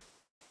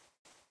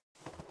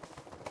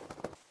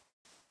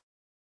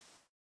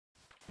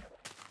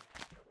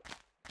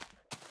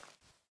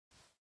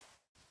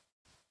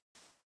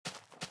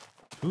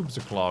 Tubes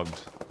are clogged.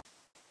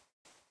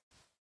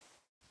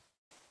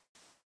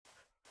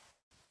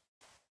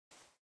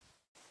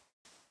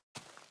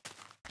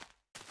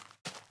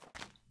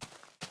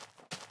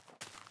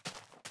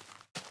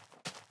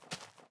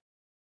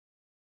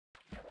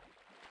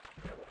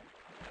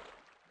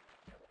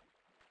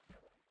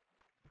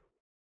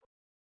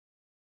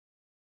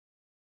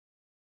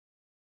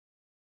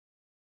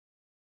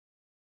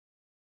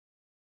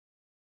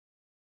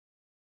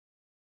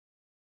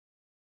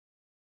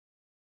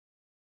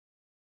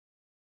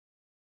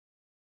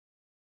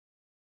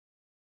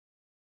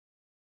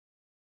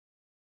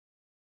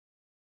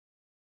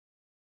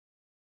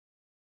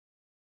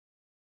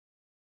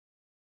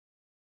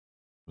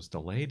 Was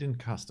delayed in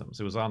customs.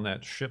 It was on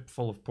that ship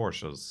full of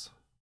Porsches.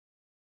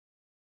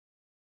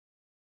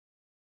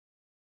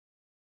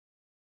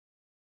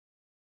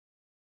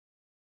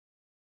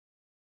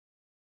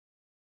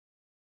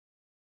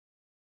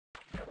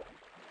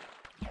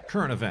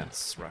 Current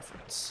events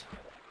reference.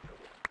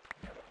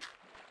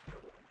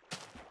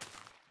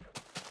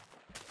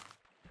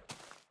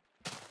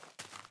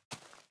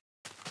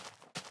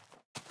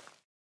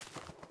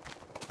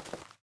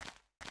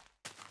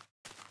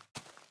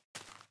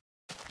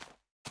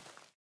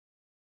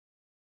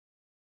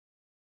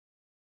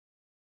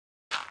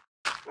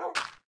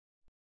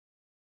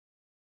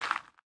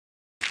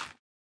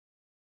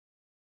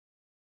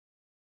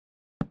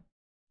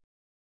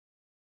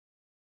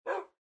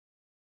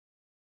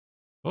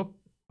 Oh,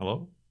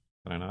 hello?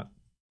 Can I not?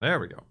 There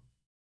we go.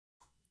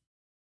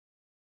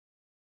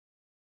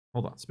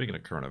 Hold on. Speaking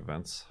of current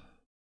events.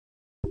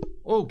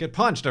 Oh, get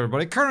punched,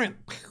 everybody. Current!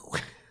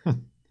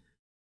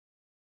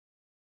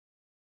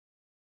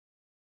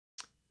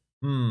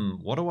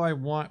 What do I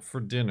want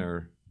for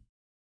dinner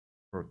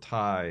for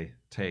Thai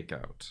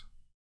takeout?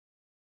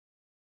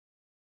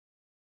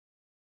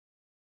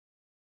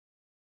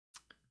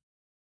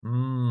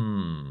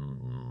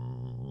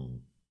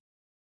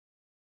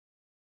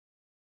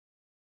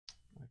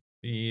 I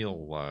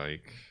feel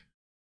like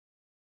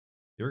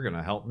you're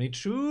gonna help me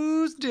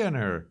choose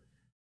dinner.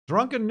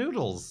 Drunken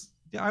noodles.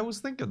 Yeah, I was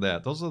thinking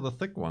that. Those are the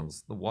thick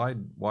ones. The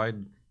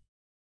wide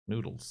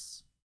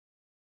noodles.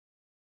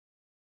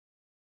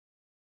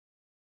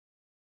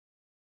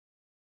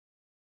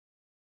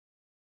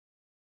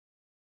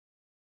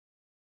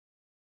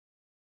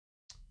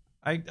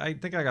 I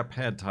think I got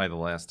pad Thai the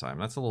last time.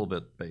 That's a little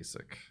bit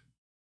basic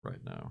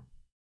right now.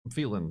 I'm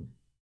feeling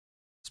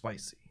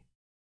spicy.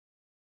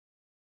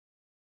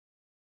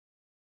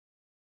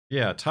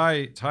 Yeah,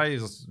 Thai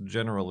is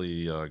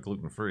generally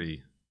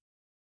gluten-free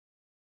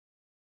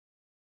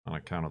on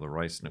account of the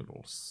rice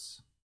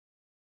noodles.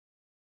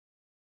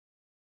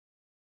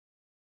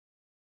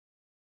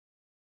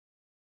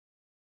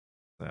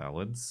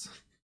 Salads.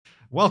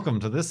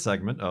 Welcome to this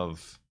segment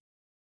of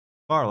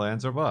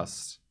Farlands or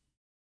Bust.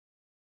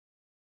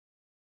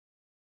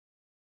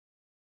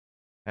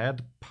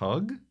 Pad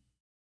pug?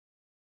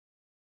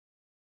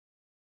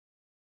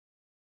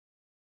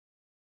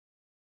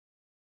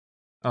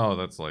 Oh,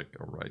 that's like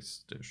a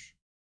rice dish.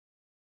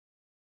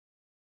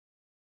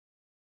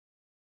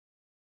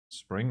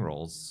 Spring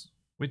rolls.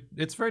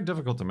 It's very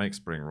difficult to make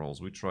spring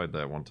rolls. We tried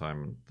that one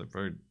time and they're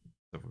very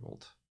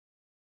difficult.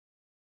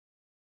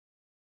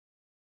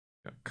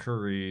 Got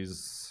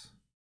curries.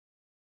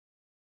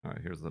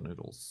 Alright, here's the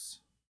noodles.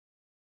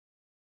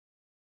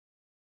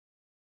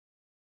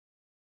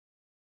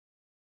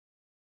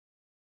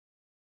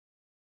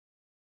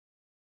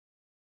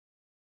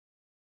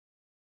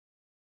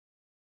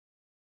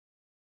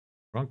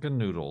 Drunken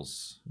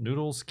noodles.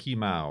 Noodles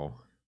Kimao.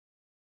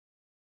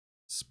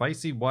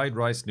 Spicy wide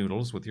rice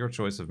noodles with your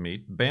choice of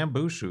meat,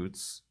 bamboo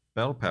shoots,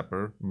 bell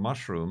pepper,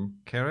 mushroom,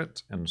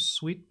 carrot, and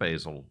sweet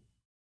basil.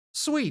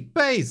 Sweet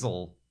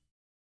basil!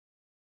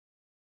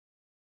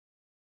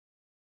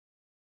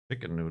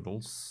 Chicken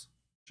noodles.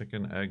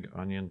 Chicken, egg,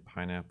 onion,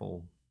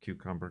 pineapple,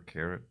 cucumber,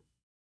 carrot,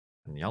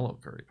 and yellow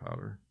curry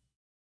powder.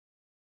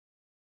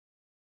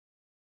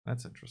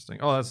 That's interesting.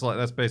 Oh,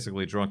 that's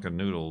basically drunken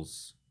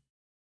noodles.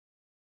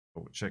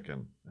 But with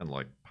chicken and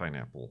like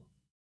pineapple.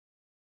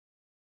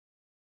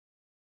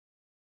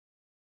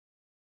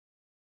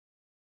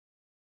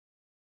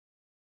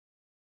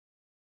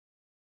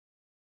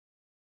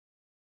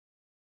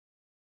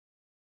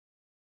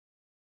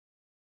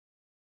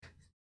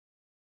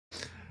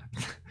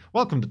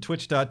 Welcome to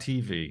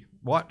Twitch.tv.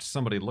 Watch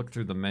somebody look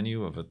through the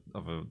menu of a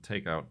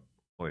takeout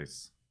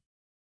place.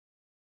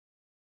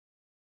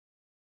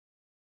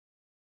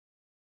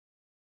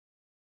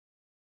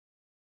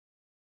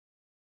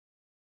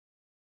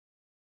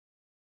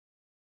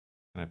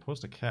 Can I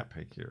post a cat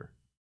pic here?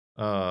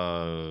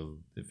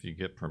 If you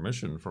get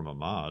permission from a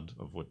mod,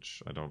 of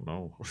which I don't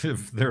know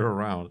if they're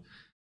around.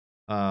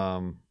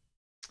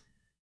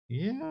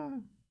 Yeah.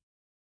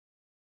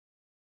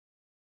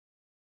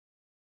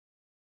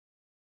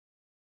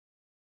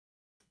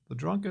 The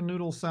drunken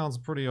noodle sounds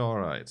pretty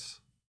alright.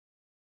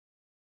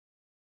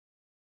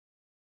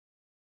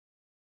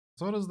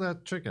 So does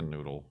that chicken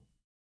noodle.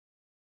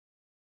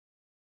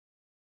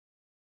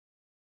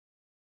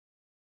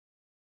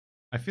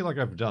 I feel like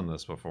I've done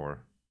this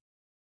before.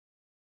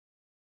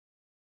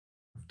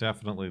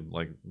 definitely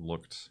like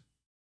looked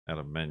at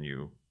a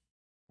menu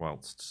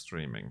whilst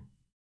streaming.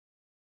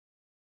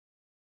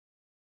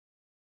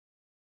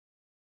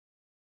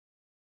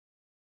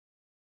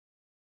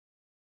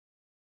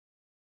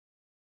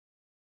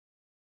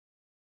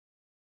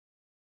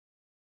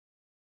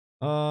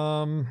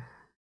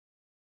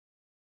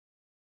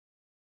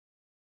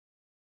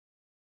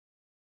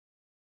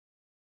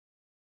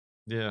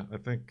 Yeah, I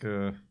think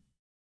I'm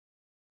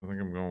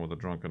going with the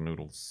drunken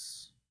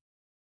noodles.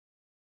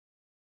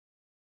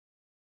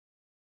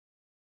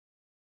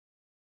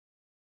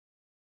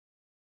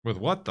 With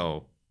what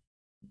though?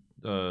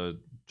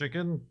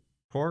 Chicken,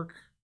 pork,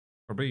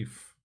 or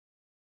beef?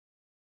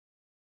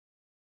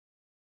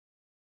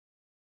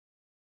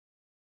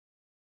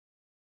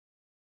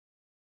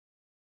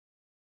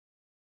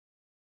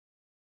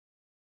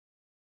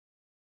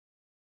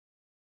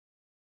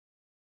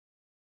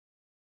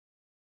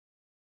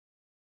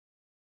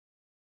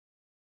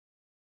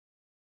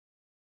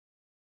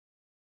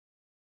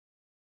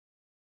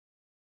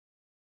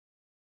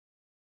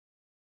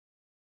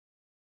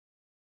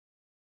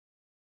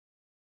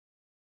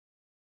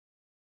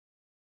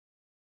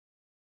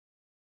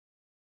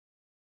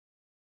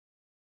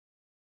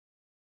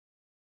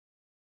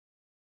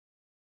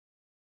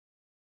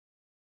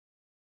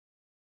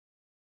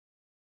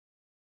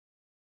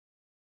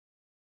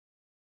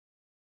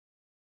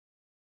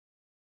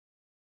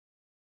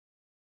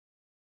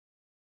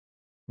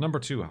 Number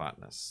 2,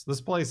 hotness.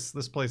 This place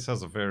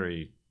has a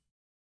very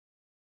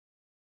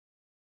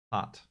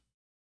hot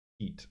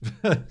heat.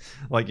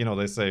 Like, you know,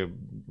 they say,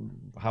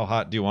 how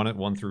hot do you want it?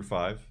 1 through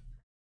 5.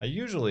 I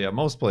usually at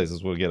most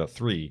places will get a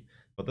 3,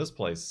 but this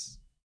place,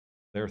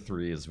 their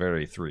 3 is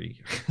very 3.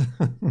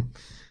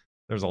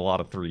 There's a lot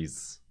of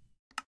 3s.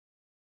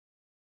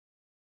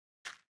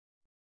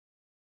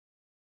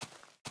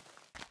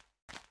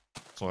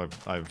 So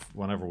I've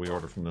whenever we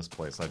order from this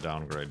place, I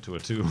downgrade to a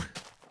 2.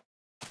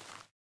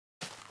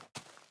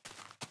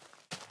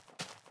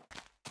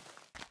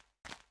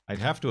 I'd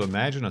have to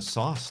imagine a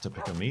sauce to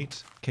pick a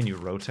meat. Can you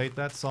rotate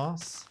that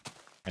sauce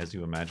as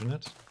you imagine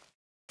it?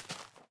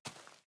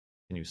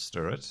 Can you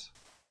stir it?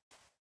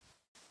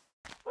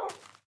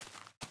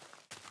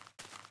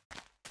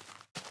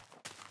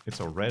 It's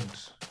a red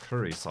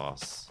curry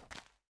sauce.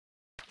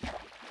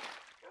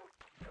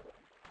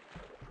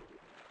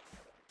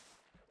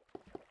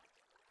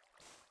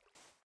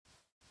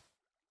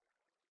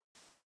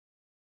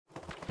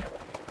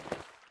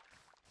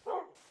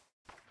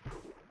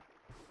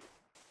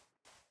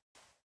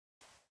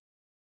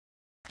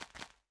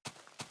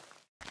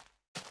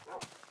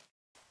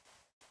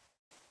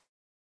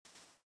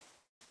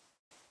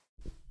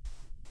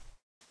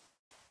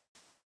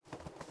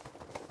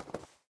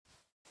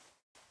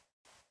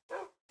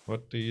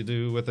 What do you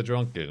do with a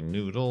drunken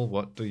noodle?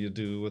 What do you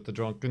do with a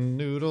drunken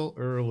noodle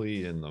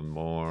early in the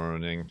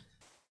morning?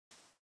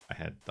 I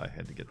had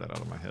to get that out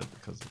of my head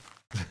because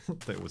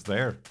it was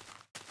there.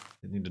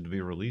 It needed to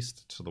be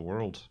released to the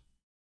world.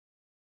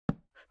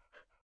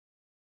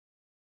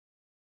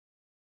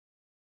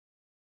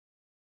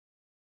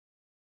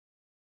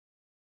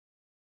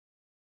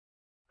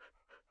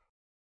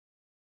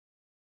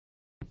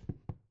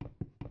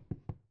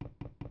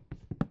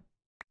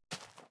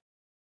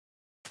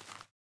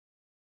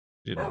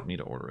 She didn't want me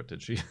to order it,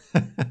 did she?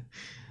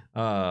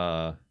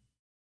 Oh.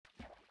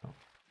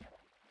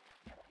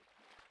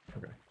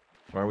 Okay.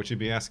 Why would she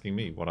be asking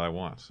me what I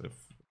want if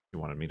you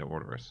wanted me to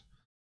order it?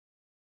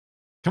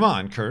 Come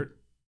on, Kurt.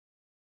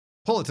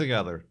 Pull it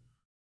together.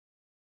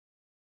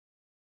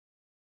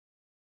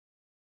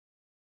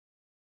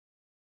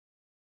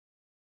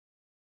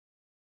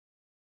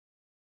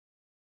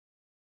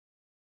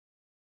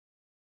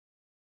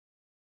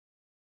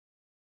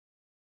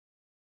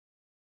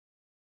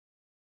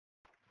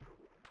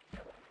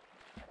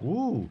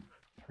 Ooh.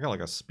 I got like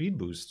a speed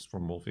boost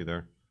from Wolfie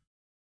there.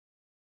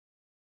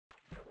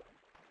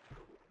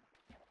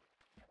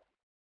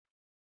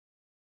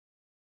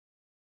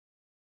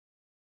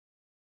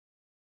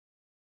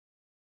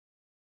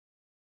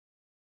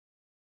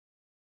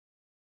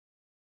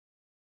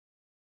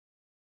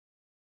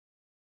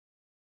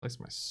 Place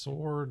my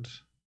sword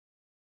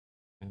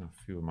and a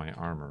few of my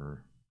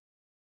armor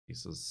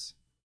pieces.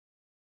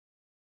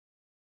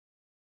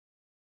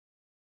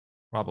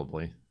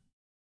 Probably.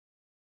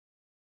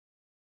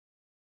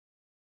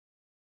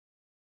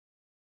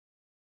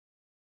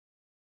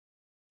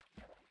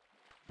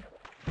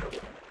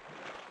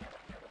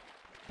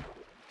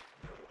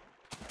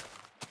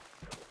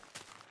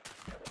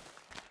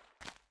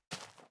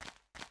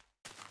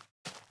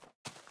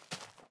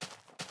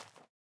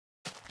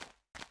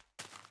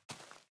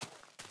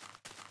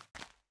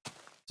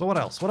 So what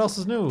else? What else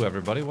is new,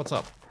 everybody? What's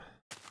up?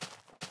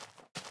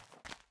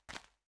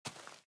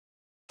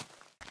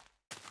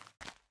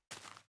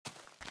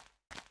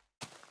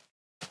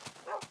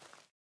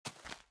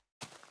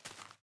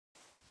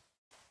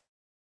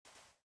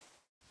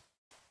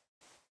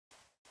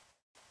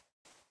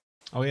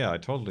 Oh yeah,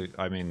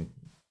 I mean,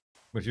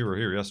 if you were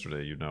here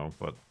yesterday, you'd know,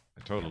 but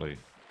I totally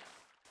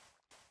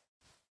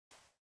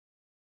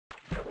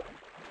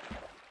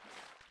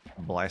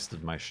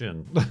blasted my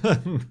shin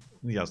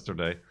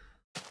yesterday.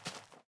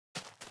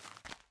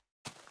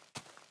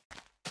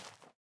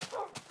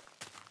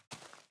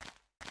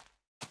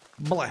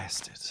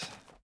 Blasted.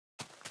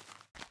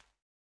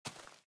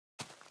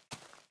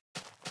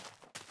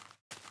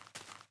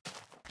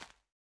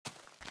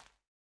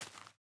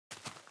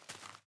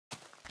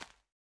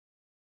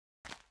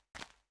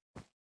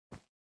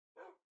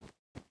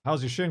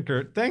 How's your shin,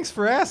 Kurt? Thanks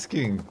for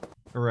asking,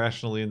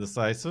 Irrationally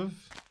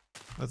Indecisive.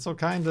 That's so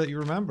kind that you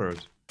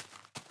remembered.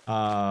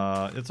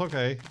 It's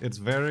okay. It's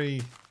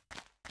very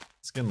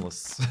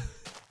skinless.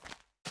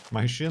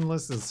 My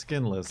shinless is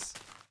skinless.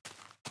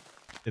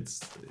 It's...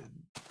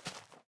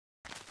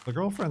 The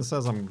girlfriend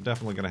says I'm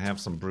definitely going to have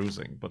some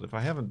bruising, but if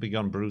I haven't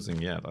begun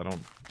bruising yet, I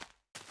don't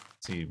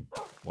see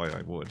why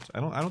I would. I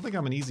don't think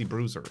I'm an easy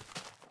bruiser.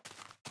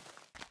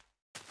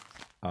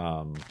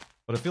 But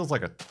it feels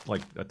like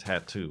a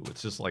tattoo.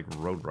 It's just like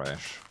road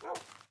rash.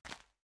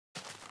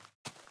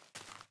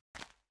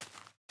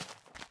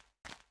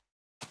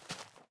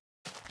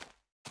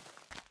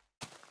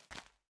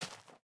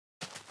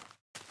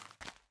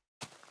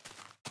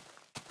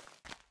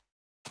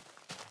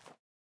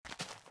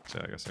 So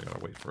I guess I gotta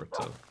wait for it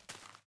to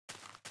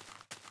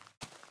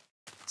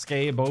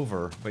scabe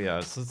over. But yeah,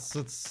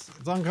 it's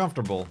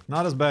uncomfortable.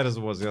 Not as bad as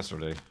it was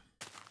yesterday.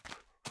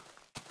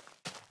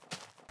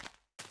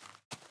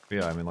 But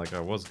yeah, I mean, like, I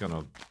was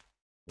gonna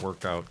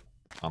work out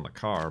on the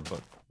car,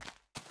 but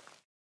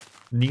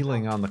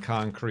kneeling on the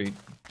concrete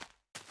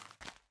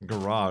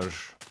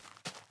garage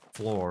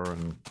floor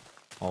and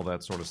all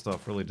that sort of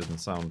stuff really didn't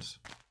sound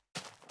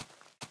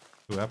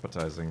too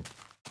appetizing.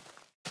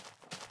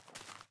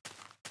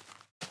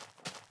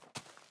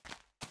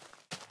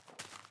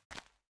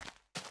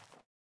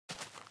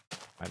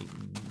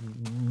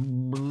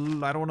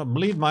 I don't want to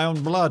bleed my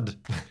own blood.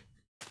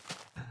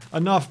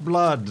 Enough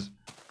blood.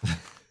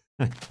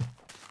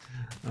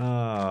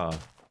 Ah.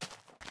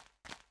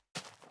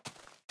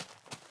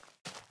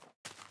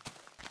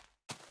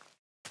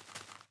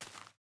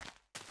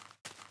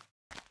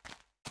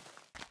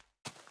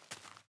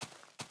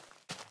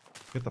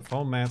 Get the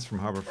foam mats from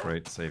Harbor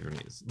Freight, save your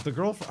knees.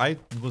 I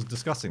was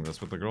discussing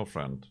this with the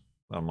girlfriend.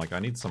 I'm like, I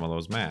need some of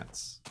those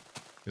mats.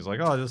 He's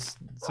like, oh, just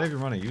save your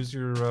money. Use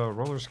your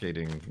roller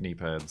skating knee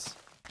pads.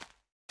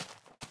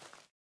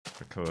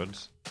 I could.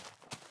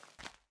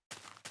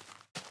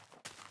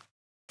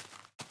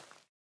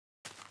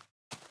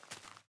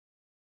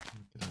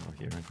 Get out of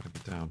here. I gotta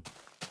get down.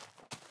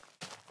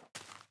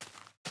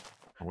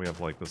 We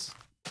have like this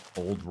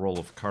old roll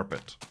of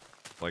carpet.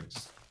 Like,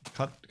 just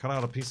cut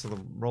out a piece of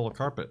the roll of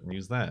carpet and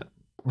use that.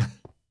 I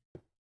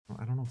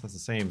don't know if that's the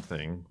same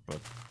thing, but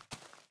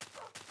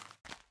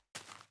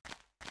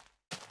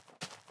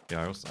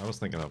yeah, I was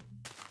thinking of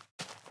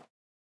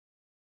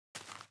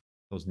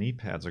those knee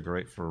pads are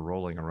great for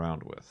rolling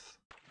around with.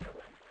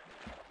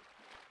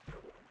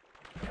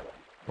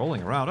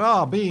 Rolling around.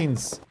 Ah, oh,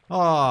 beans.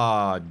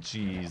 Ah, oh,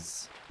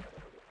 jeez.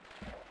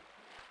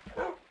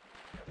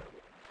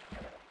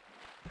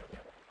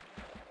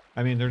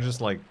 I mean, they're just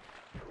like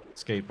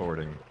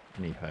skateboarding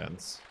knee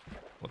pads.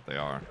 What they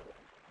are.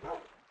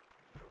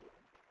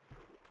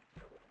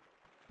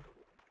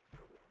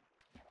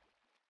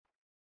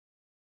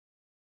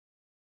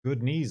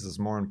 Good knees is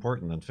more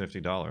important than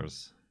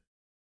 $50.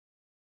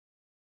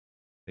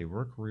 They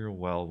work real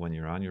well when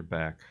you're on your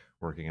back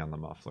working on the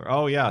muffler.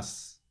 Oh,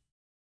 yes.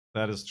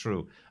 That is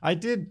true. I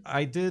did,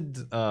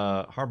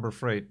 Harbor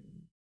Freight,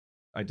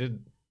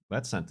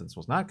 that sentence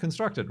was not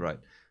constructed right.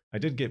 I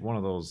did get one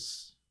of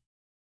those,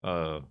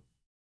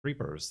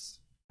 creepers.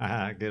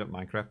 Get it,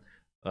 Minecraft,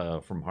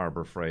 from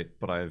Harbor Freight,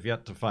 but I have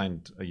yet to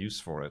find a use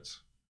for it.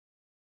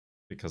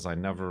 Because I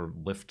never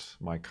lift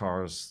my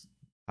cars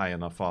high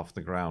enough off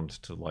the ground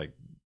to, like,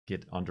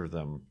 get under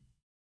them.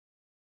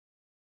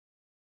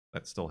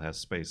 That still has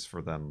space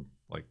for them,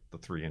 like, the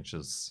 3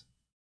 inches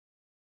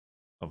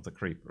of the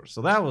creeper.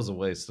 So that was a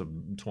waste of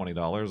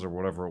 $20 or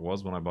whatever it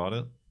was when I bought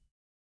it.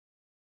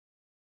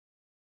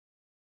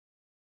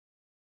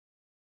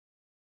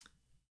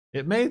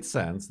 It made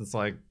sense. It's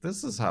like,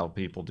 this is how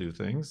people do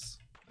things.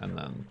 And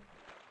then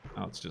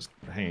now it's just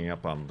hanging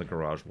up on the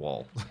garage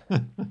wall.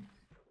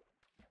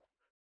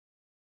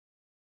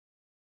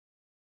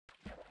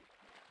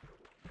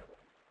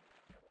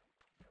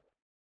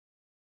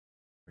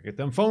 Get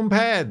them foam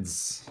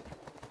pads!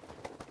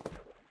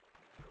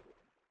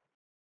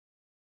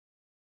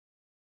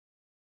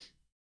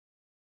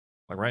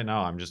 Like right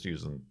now, I'm just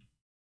using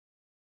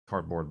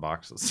cardboard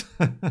boxes.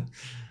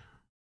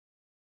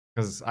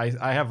 Because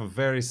I have a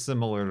very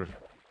similar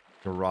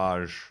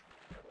garage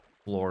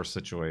floor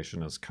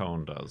situation as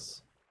Cone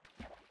does.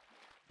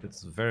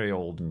 It's very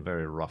old and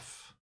very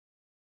rough.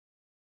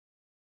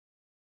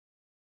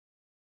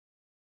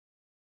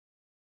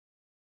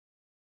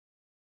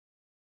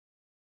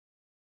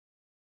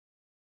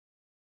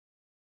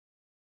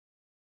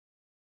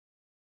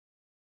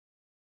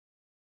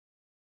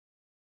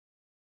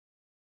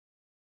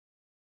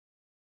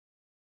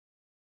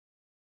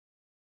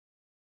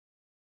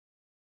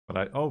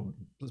 But oh,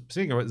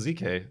 speaking of it,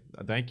 ZK,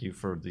 thank you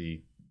for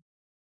the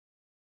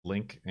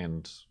link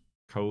and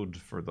code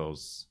for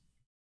those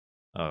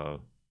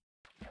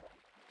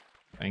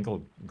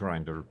angle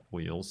grinder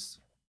wheels.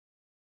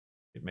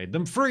 It made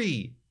them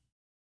free.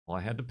 All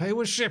I had to pay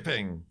was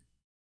shipping.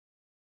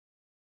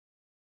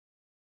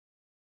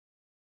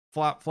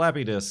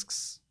 Floppy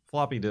disks,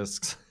 flap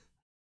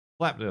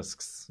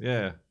disks,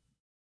 yeah.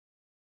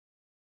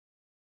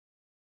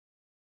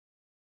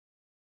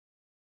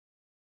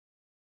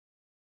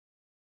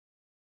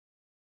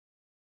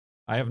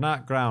 I have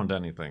not ground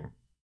anything.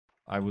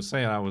 I was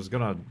saying I was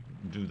gonna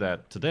do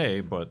that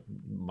today, but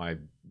my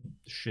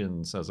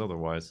shin says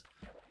otherwise.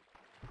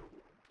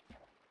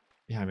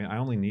 Yeah, I mean, I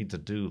only need to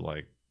do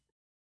like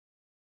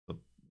the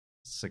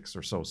 6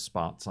 or so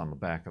spots on the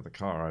back of the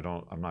car.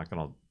 I'm not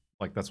gonna,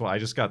 like, that's why I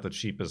just got the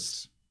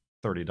cheapest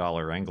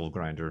 $30 angle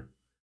grinder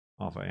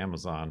off of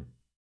Amazon.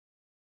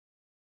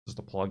 Just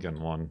a plug-in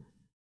one.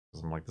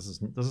 Because I'm like, this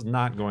is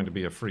not going to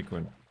be a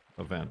frequent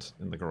event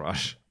in the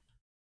garage.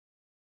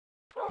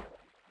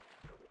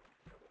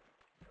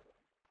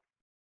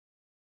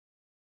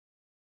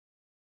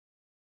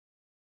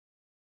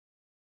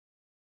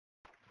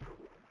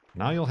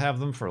 Now you'll have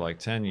them for like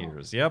 10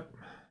 years. Yep.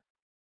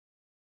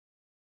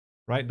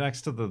 Right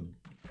next to the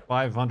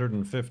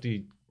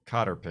 550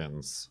 cotter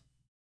pins.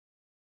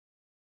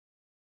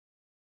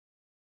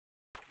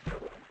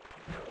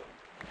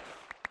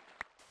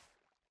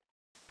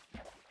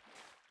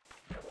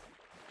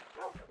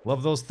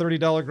 Love those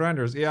 $30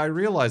 grinders. Yeah, I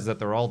realize that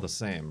they're all the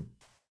same.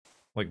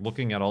 Like,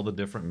 looking at all the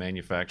different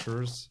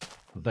manufacturers,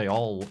 they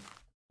all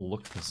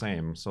look the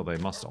same, so they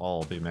must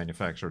all be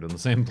manufactured in the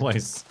same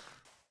place.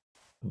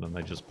 And then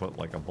they just put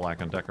like a Black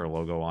 & Decker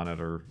logo on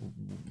it or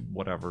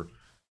whatever.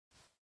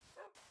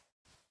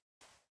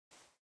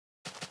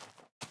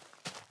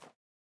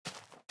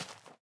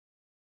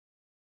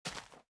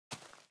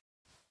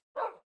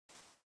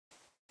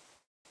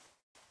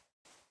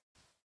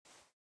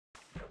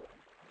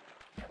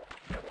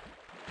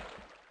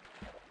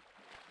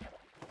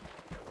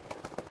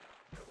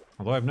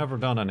 Although I've never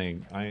done any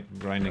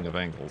grinding of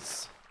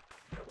angles.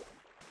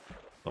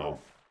 So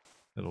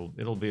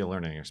it'll be a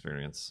learning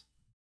experience.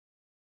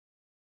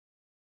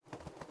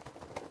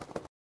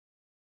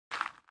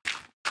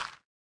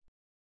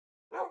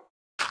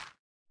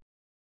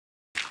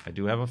 I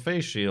do have a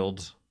face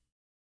shield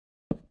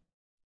to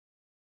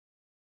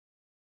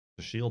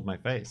shield my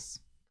face.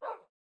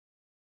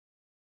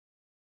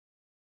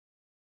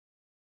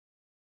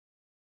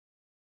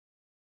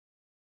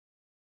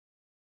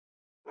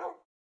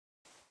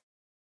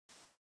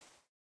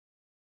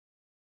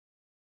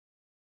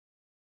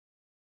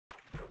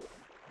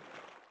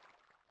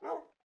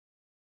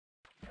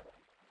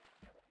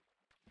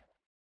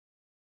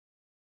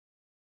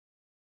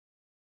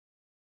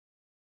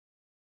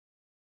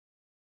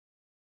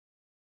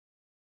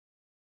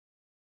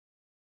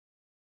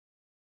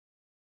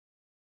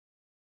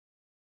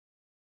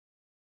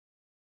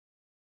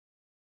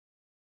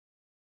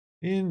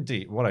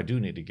 Indeed. What I do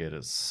need to get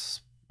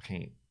is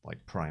paint,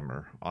 like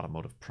primer,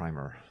 automotive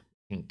primer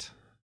paint,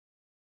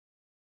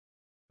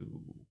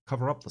 to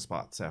cover up the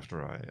spots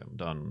after I am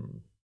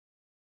done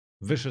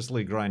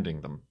viciously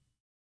grinding them.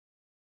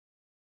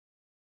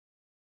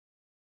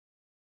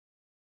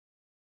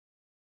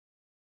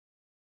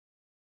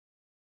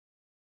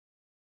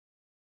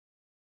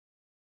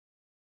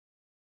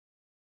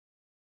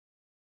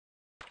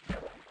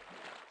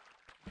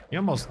 You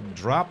almost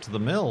dropped the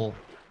mill.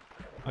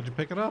 How'd you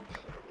pick it up?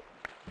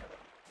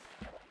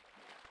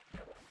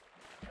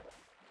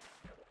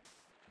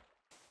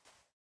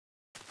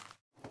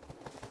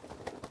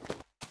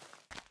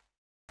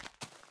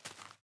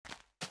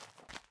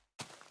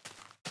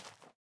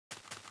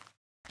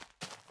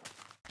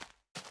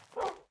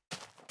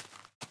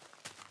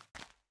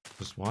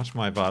 Just watch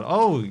my bot.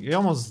 Oh, you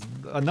almost,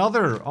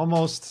 another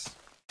almost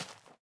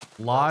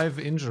live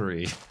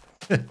injury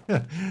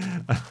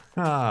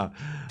on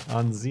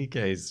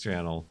ZK's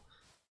channel.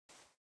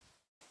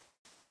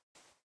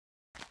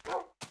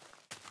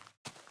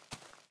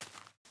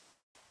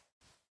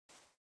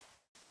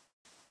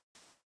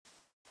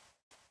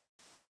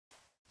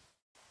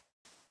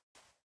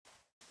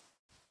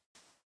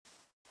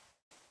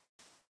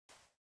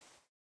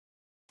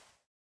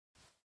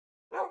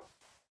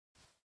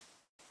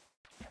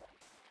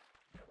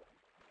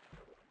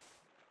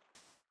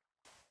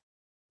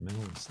 Mill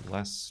is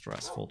less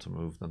stressful to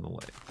move than the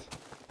lathe.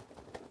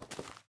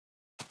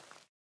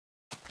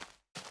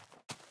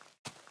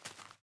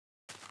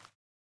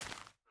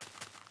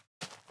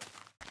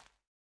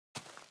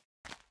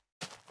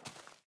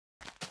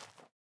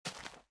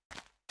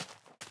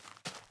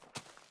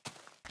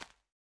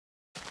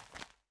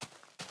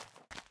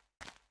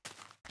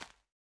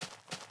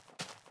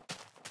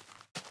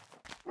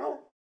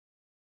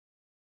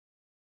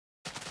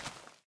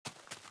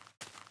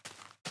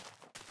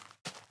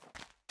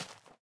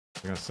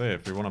 I'm gonna say,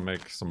 if you want to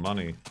make some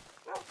money,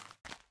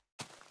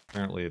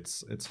 apparently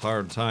it's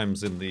hard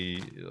times in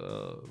the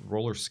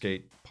roller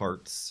skate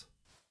parts.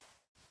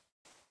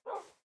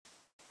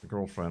 The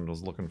girlfriend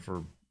was looking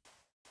for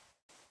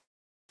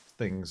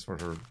things for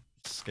her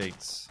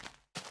skates.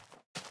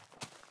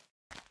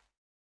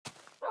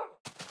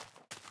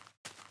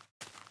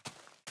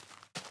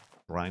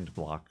 grind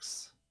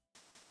blocks.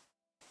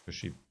 Because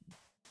she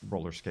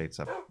roller skates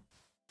at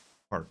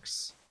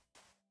parks.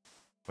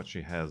 But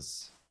she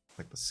has,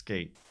 like, the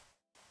skate.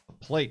 The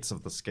plates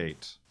of the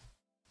skate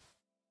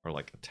are,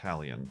 like,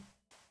 Italian.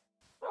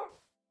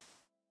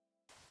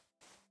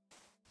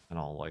 And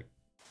all, like,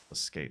 the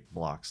skate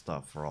block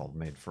stuff are all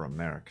made for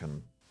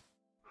American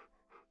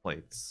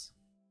plates.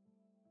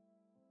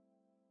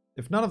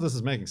 If none of this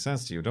is making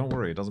sense to you, don't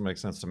worry, it doesn't make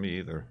sense to me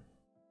either.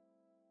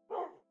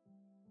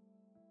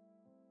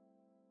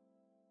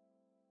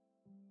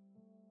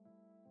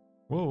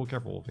 Whoa,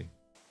 careful, Wolfie.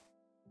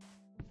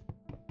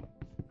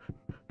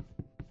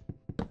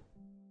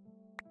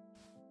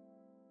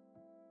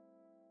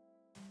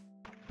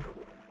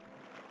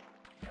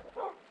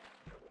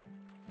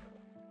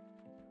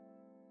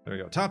 There we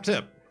go. Top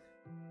tip.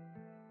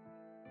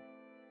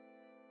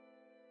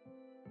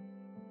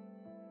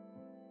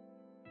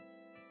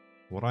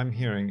 What I'm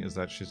hearing is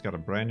that she's got a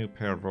brand new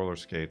pair of roller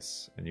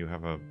skates and you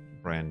have a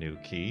brand new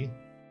key.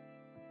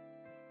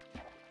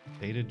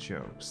 Dated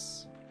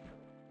jokes.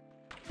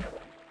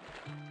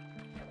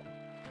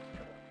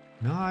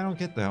 No, I don't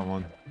get that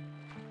one.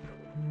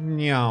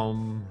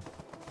 Nyum.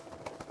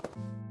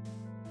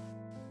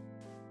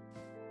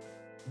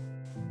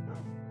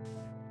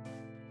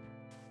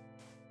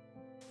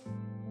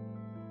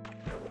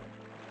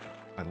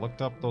 I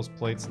looked up those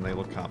plates and they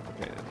look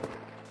complicated.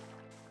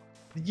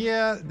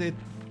 Yeah,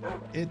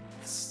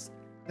 it's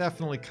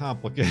definitely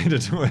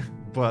complicated,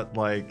 but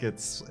like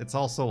it's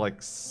also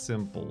like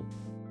simple.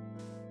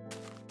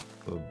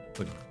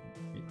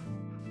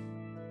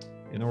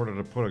 In order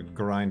to put a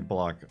grind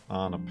block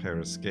on a pair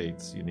of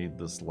skates, you need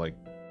this like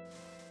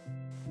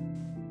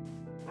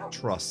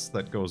truss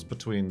that goes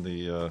between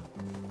the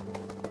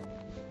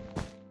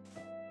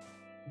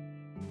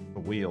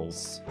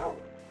wheels.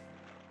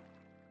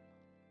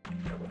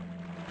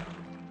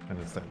 And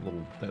it's that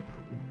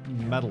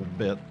metal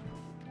bit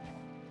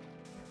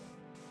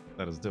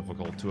that is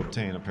difficult to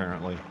obtain,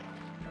 apparently.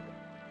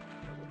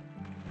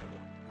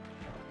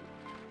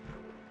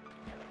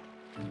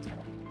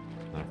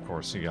 And of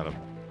course, you gotta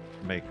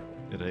make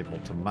it able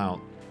to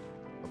mount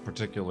a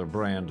particular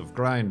brand of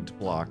grind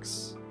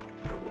blocks,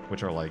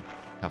 which are like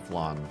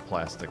Teflon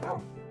plastic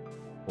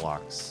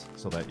blocks,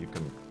 so that you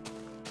can,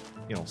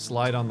 you know,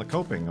 slide on the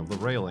coping of the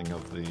railing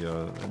of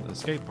the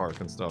skate park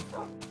and stuff.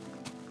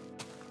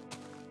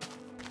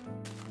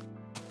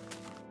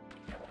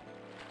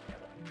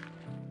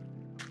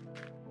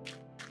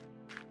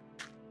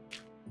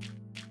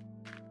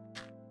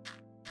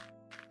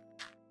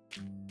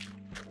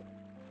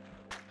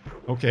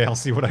 Okay, I'll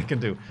see what I can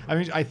do. I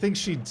mean, I think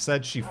she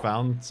said she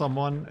found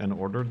someone and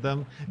ordered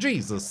them.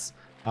 Jesus!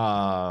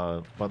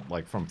 But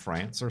like from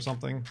France or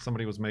something?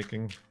 Somebody was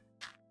making...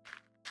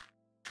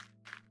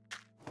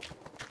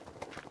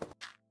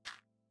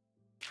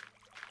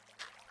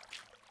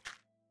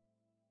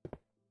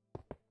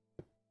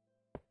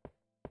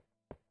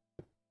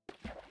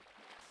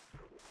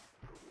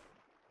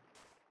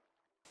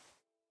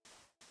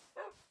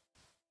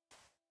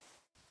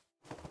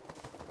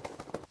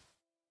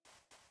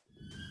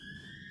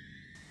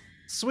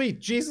 Sweet,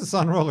 Jesus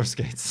on roller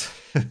skates.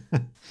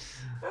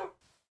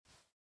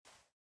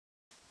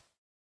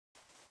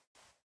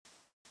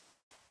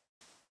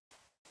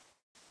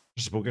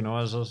 Spooky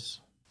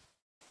noises.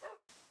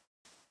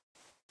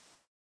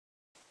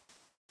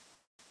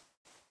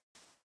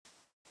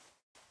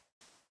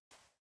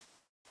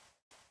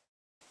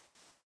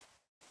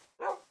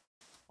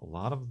 A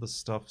lot of the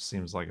stuff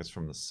seems like it's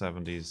from the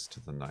 70s to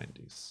the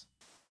 90s.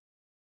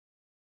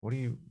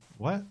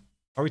 What?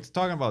 Are we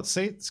talking about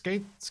skate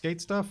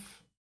stuff?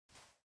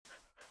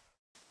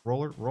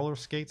 Roller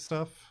skate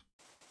stuff?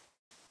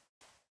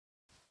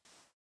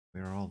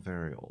 We are all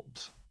very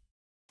old.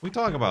 We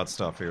talk about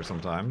stuff here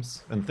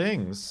sometimes, and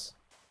things,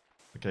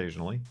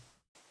 occasionally.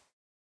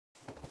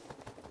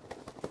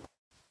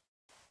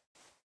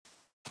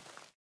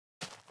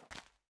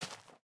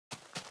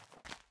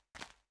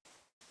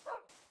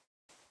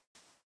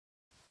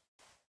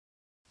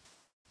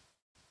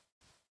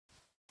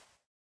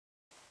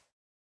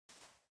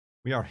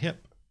 We are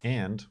hip,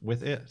 and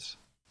with it.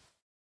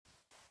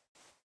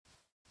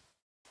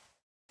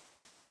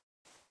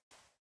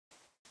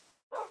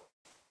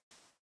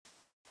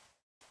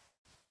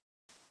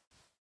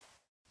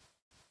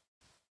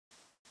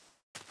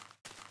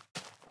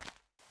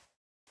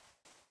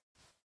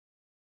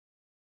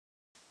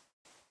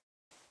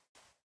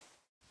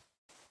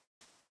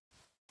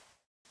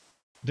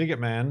 Dig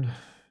it, man.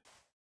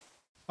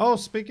 Oh,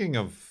 speaking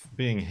of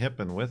being hip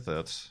and with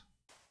it,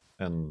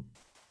 and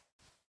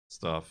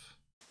stuff.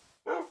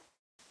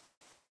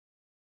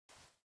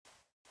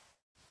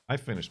 I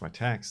finished my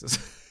taxes.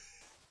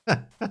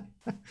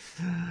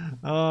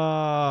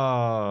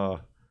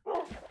 Oh.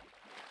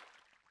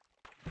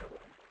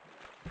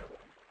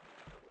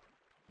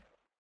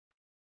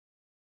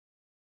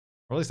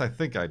 Or at least I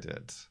think I did.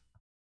 It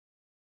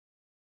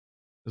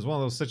was one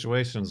of those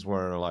situations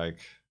where, like,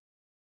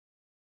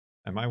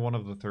 am I one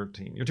of the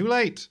 13? You're too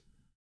late!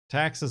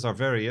 Taxes are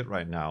very it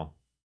right now.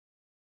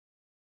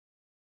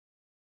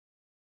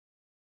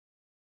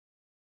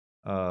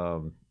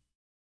 Um,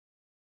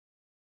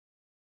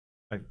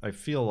 I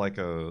feel like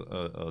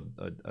a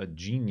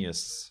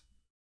genius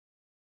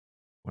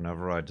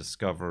whenever I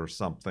discover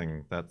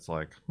something that's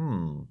like,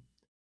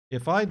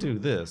 if I do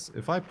this,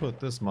 if I put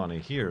this money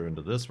here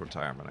into this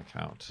retirement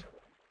account,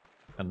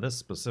 and this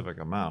specific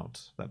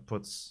amount that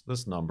puts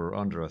this number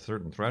under a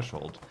certain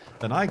threshold,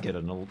 then I get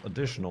an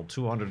additional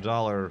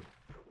 $200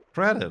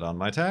 credit on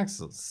my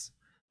taxes.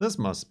 This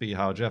must be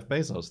how Jeff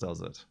Bezos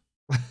does it.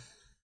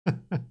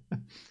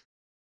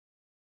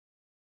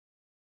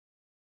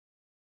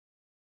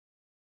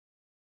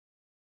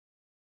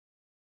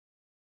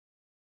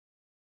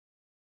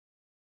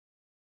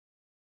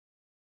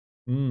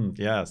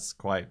 Yes,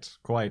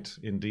 quite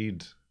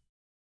indeed.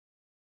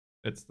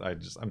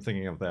 I'm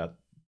thinking of that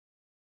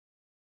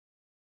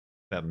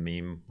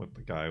meme with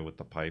the guy with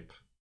the pipe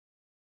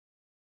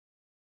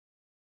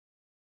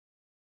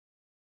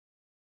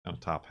and a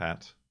top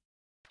hat.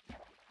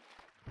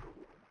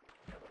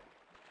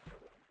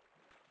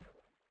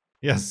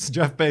 Yes,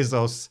 Jeff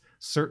Bezos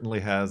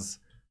certainly has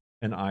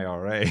an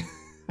IRA.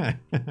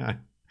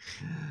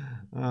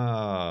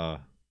 uh,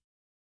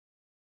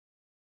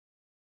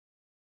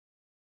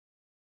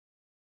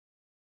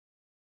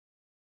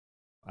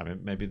 I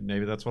mean,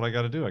 maybe that's what I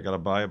got to do. I got to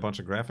buy a bunch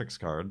of graphics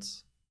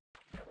cards,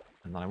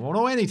 and then I won't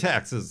owe any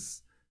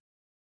taxes.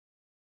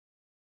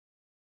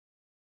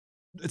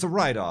 It's a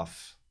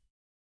write-off.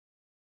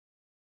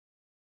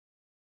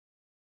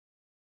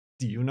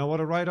 Do you know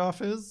what a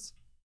write-off is?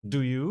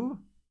 Do you?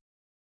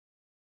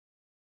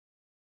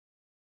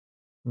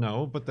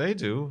 No, but they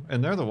do,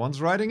 and they're the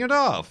ones writing it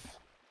off.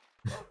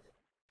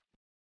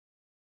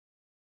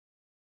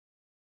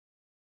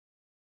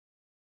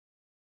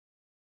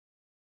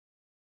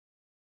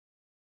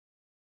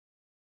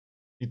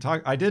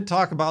 I did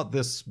talk about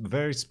this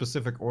very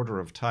specific order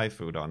of Thai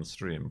food on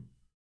stream.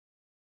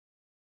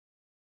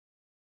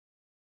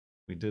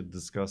 We did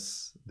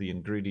discuss the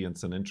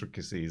ingredients and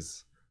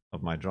intricacies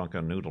of my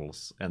drunken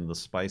noodles and the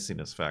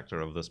spiciness factor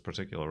of this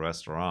particular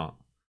restaurant.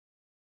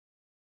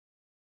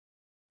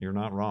 You're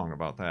not wrong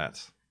about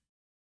that.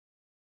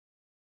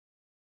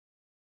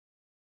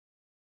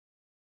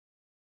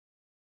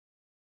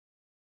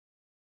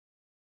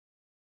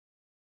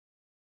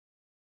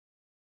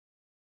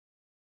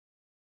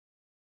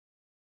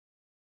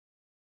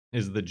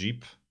 Is the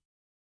Jeep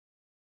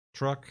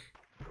truck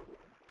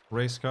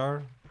race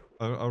car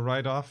a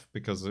write-off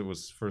because it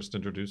was first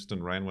introduced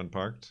and ran when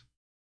parked?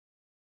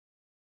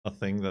 A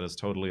thing that is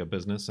totally a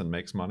business and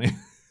makes money?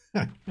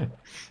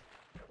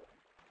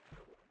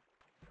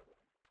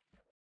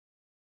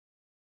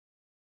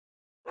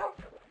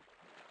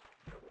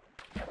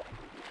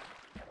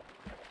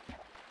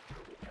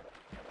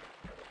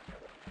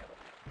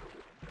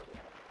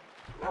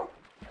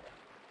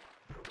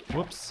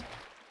 Whoops.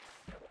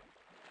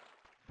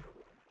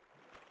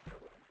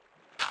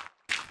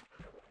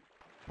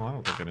 Well, I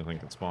don't think anything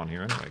can spawn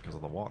here anyway because of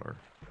the water.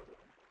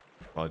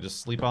 Probably just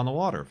sleep on the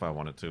water if I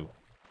wanted to.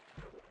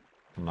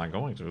 I'm not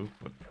going to,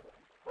 but...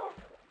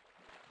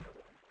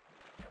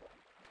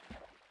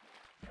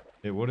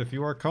 It would if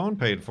you are cone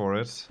paid for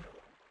it.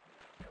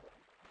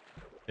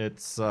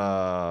 It's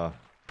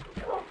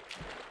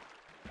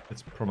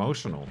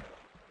promotional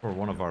for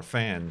one of our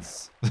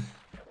fans.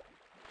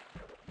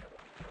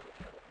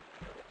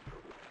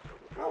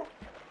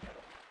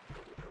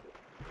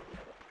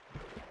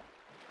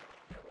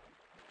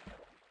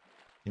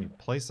 Can you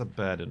place a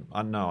bed in...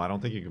 no, I don't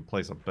think you can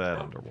place a bed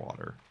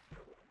underwater.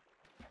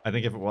 I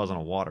think if it wasn't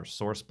a water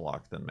source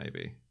block, then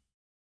maybe.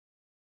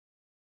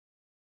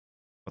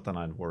 But then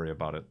I'd worry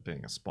about it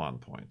being a spawn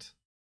point.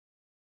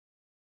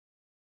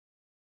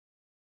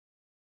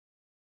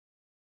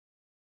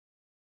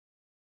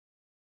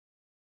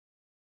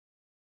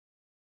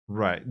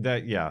 Right.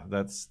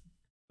 That's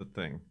the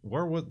thing.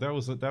 Where was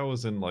that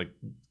was in like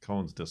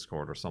Cone's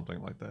Discord or something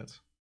like that.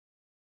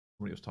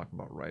 When he was talking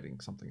about writing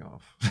something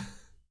off.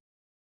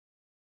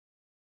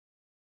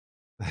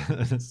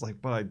 It's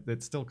like, but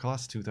it still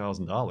costs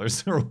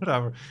 $2,000 or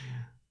whatever.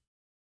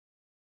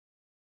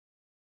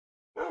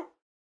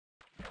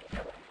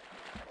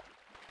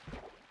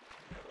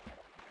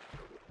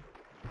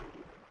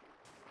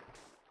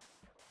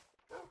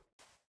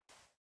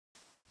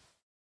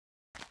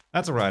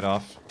 That's a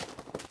write-off.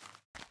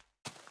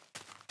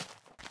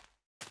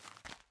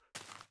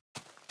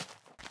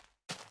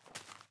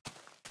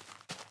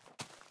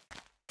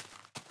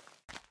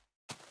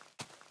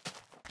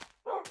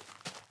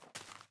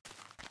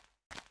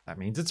 That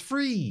means it's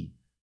free.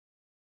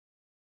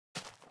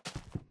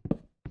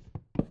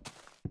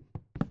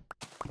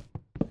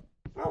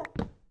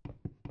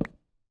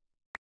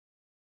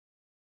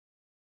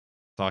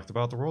 Talked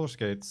about the roller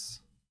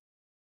skates.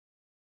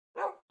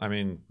 I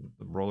mean,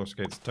 the roller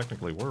skates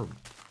technically were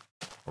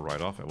a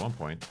write-off at one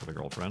point for the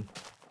girlfriend.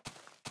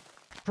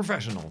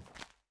 Professional.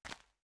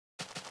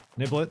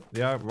 Niblet.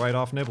 Yeah,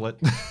 write-off Niblet.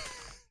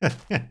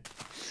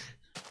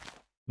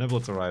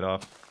 Niblet's a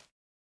write-off.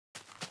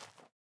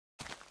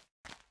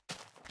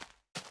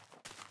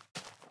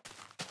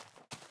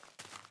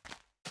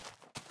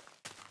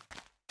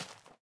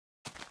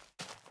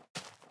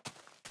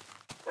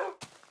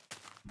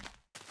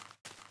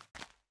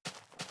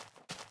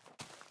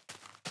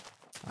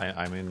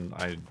 I mean,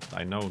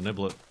 I know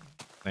Niblet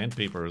and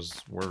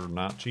Peepers were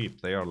not cheap.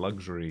 They are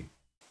luxury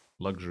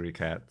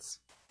cats.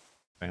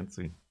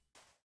 Fancy.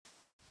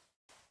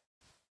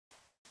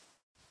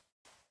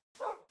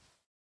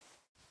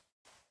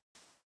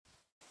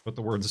 Put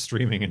the words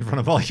streaming in front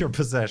of all your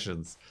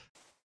possessions.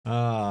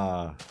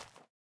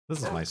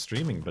 This is my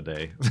streaming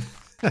bidet.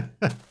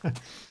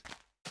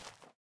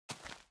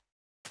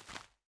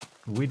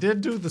 We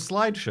did do the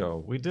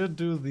slideshow. We did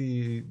do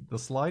the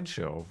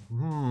slideshow.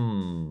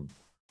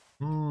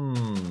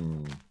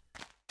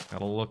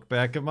 Gotta look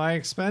back at my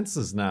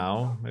expenses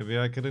now. Maybe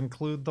I could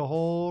include the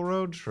whole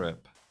road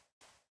trip.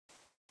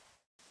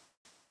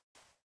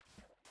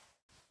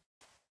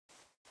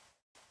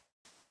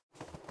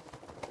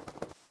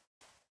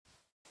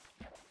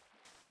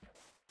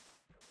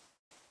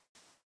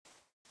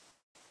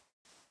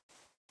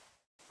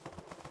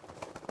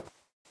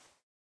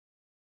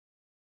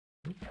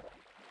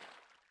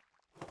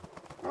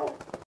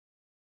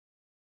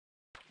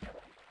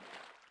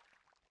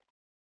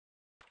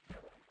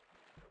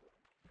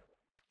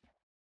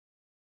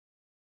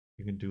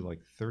 You can do like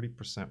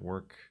 30%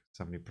 work,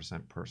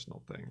 70%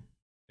 personal thing.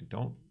 I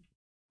don't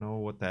know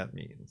what that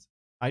means.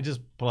 I just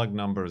plug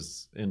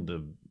numbers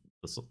into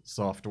the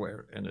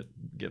software and it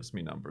gives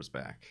me numbers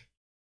back.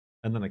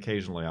 And then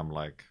occasionally I'm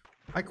like,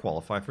 I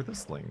qualify for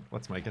this thing.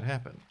 Let's make it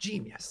happen.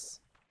 Genius.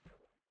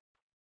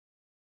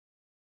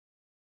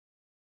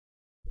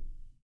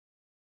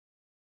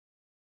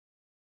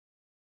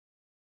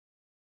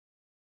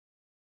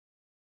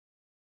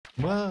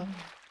 Well,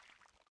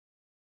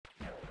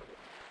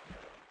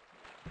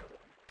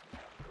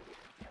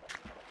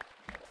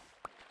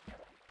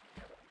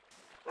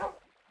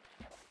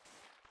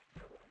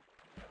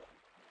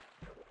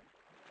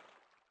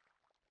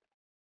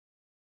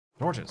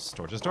 torches,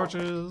 torches,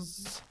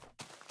 torches.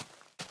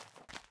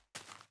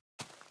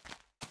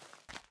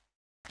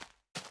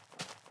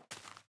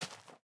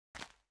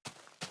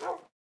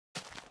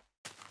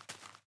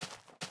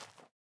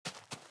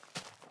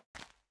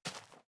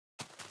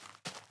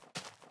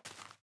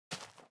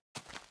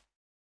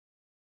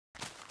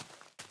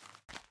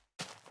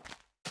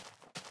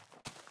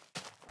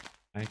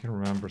 I can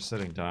remember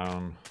sitting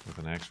down with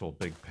an actual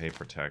big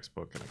paper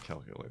textbook and a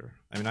calculator.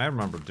 I mean, I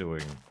remember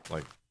doing,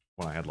 like,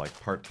 when I had, like,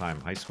 part-time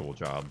high school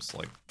jobs,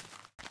 like,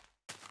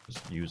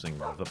 just using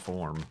the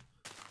form.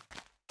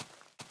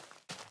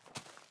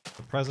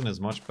 The present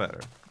is much better.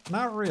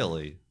 Not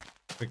really,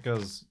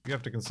 because you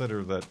have to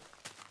consider that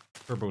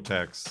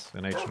TurboTax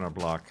and H&R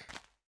Block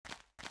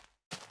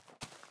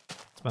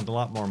spend a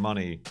lot more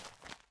money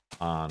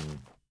on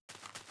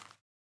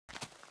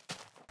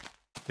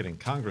getting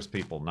Congress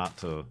people not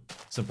to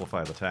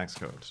simplify the tax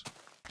code.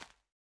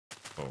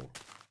 Oh.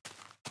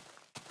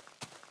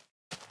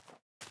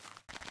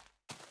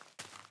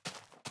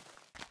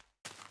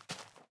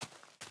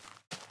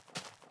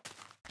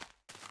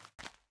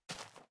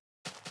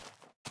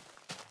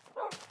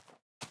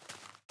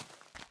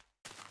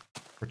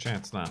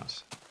 Perchance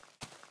not.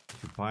 If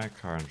you buy a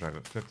car and drive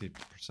it 50%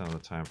 of the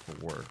time for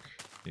work,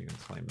 you can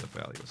claim the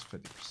value is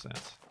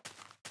 50%.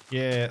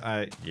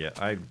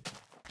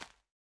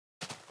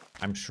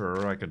 I'm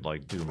sure I could,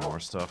 like, do more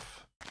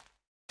stuff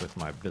with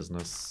my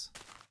business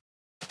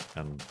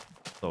and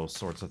those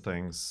sorts of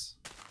things,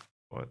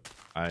 but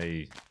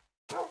I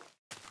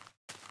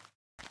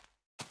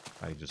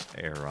just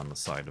err on the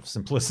side of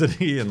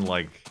simplicity and,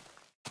 like,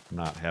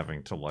 not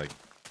having to, like,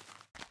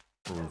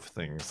 prove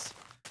things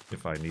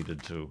if I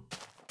needed to.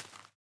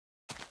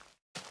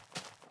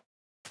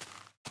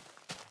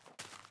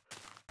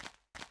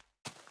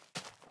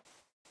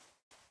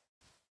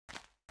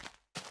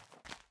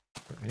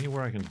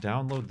 Anywhere I can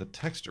download the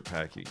texture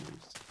pack you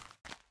used.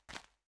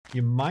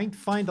 You might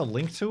find a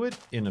link to it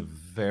in a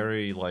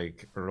very,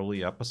 like,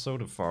 early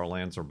episode of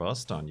Farlands or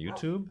Bust on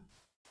YouTube.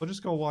 So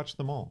just go watch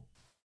them all.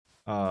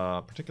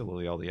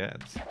 Particularly all the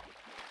ads.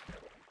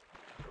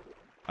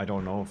 I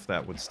don't know if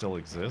that would still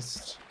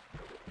exist.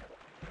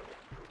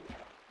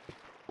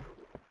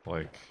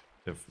 Like,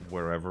 if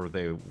wherever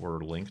they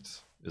were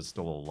linked is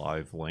still a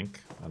live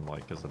link and,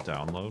 like, is a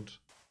download.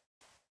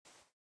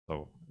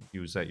 So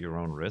use at your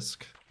own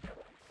risk.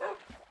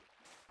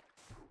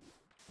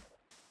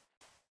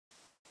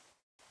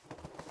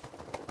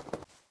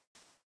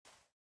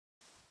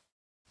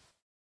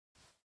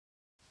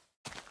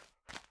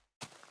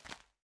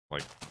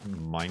 Like,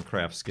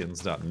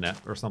 minecraftskins.net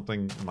or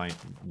something might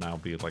now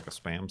be like a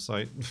spam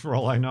site, for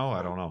all I know.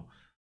 I don't know.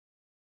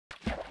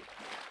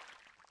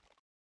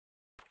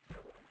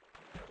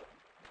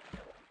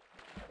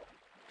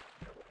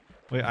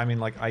 Wait, I mean,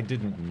 like, I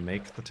didn't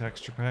make the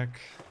texture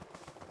pack.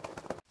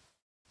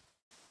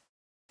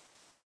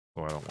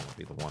 So I don't want to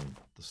be the one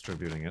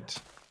distributing it.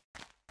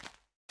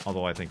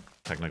 Although I think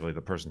technically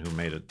the person who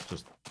made it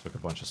just took a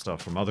bunch of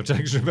stuff from other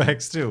texture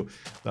packs too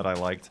that I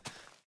liked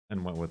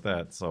and went with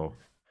that, so...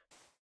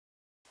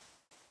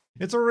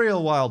 It's a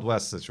real Wild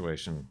West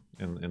situation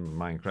in the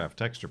Minecraft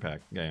texture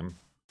pack game.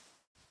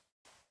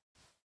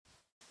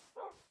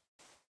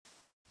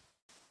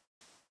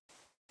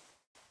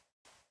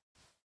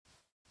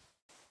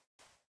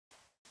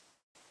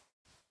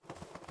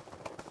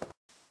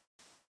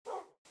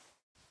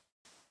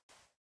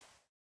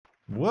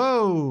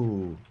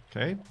 Whoa!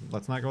 Okay,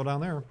 let's not go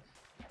down there.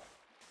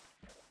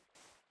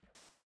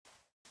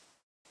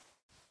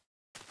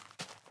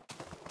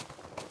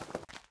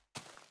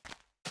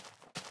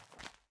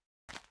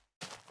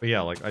 But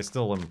yeah, like, I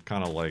still am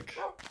kind of like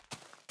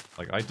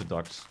I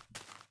deduct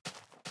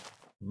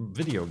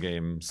video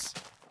games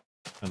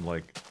and,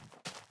 like,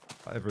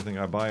 everything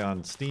I buy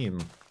on Steam.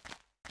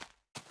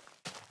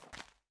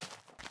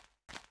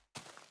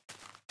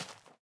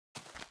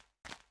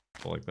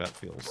 So, like, that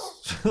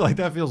feels... like,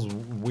 that feels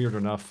weird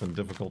enough and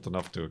difficult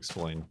enough to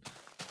explain.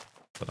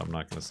 But I'm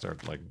not gonna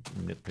start, like,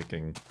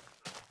 nitpicking.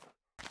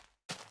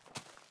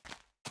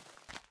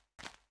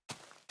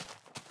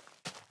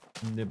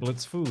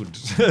 Niblets food.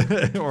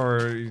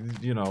 Or,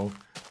 you know...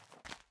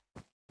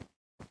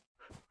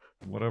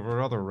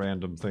 whatever other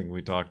random thing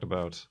we talked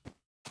about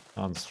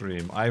on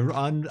stream. I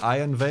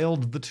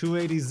unveiled the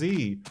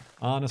 280Z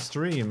on a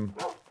stream.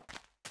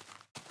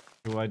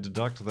 Do I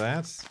deduct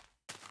that?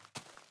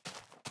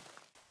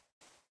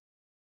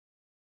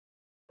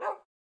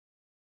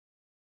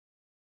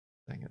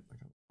 Dang it.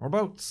 More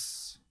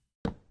boats!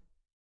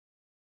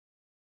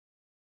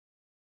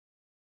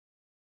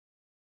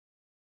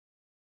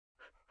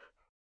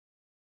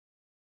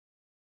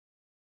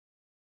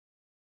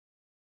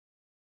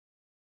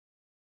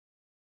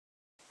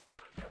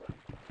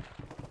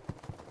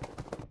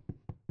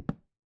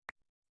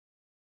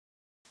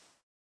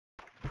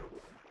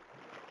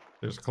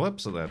 There's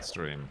clips of that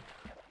stream.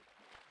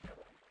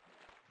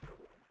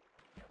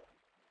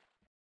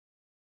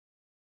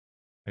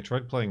 I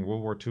tried playing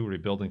World War II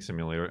Rebuilding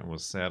Simulator and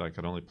was sad I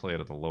could only play it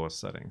at the lowest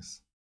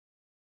settings.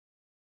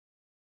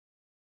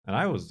 And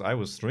I was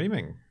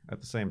streaming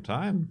at the same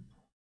time.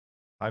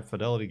 High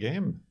fidelity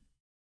game.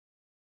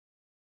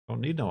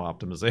 Don't need no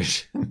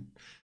optimization.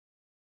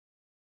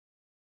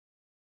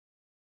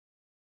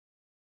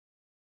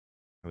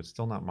 I would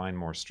still not mind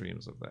more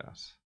streams of that.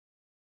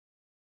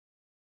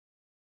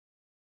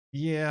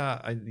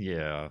 Yeah,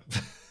 yeah.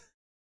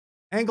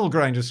 Angle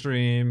grinder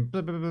stream.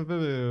 Boo, boo, boo, boo,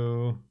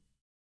 boo.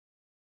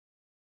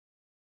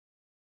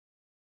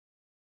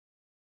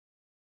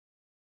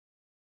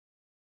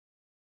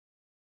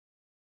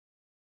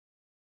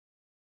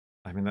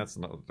 I mean, that's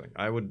another thing.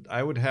 I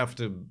would have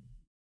to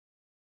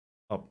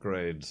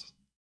upgrade,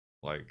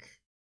 like,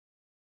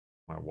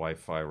 my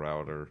Wi-Fi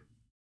router.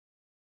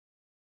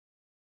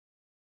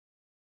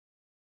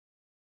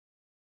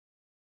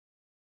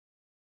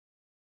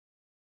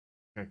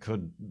 I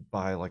could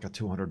buy like a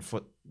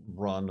 200-foot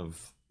run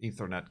of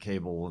Ethernet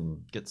cable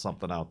and get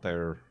something out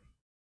there,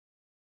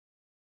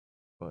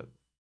 but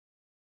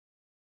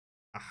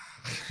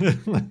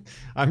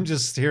I'm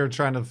just here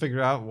trying to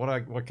figure out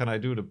what can I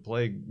do to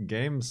play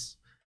games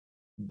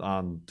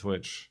on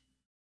Twitch.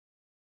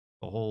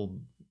 The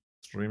whole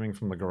streaming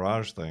from the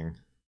garage thing.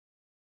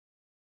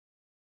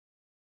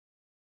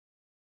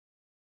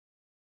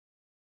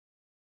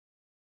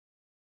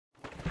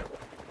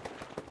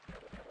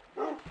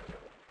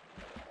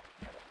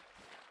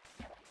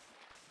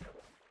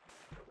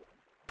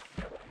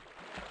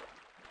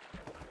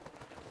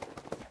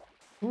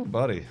 Ooh,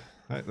 buddy.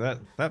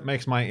 That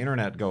makes my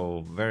internet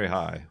go very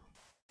high.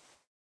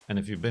 And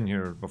if you've been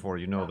here before,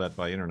 you know that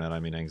by internet I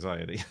mean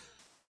anxiety.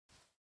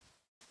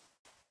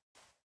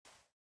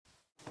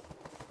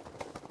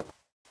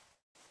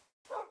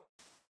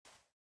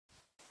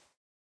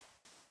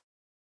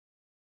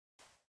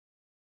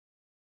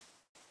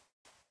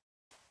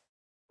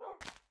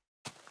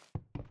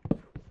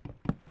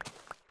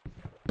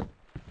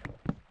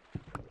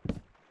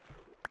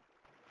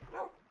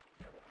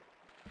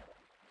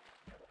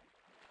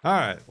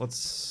 Alright,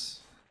 let's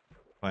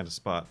find a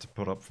spot to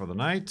put up for the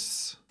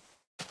night.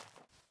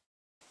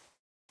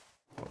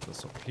 Put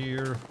this up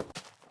here.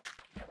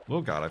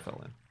 Oh god, I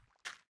fell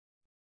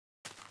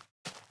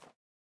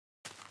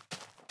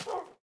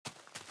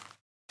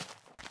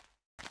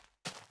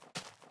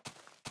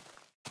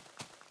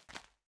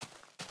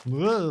in.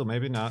 Whoa,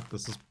 maybe not.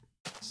 This is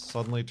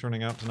suddenly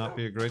turning out to not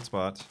be a great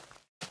spot.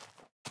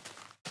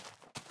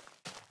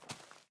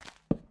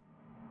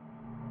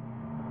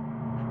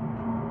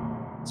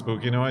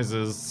 Spooky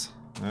noises.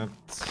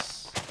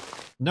 That's...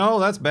 No,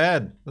 that's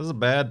bad. This is a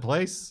bad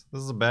place.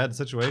 This is a bad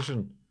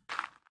situation.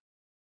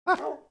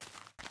 Oh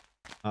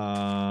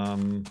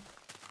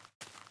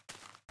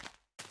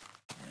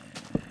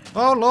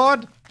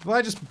lord!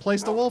 I just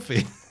placed a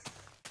wolfie.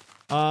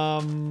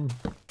 How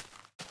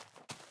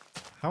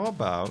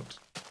about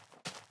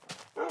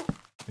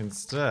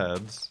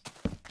instead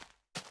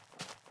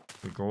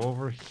we go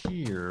over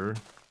here.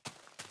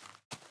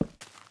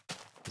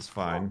 It's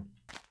fine.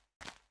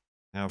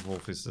 Have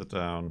Wolfie sit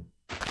down.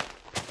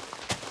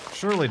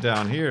 Surely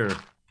down here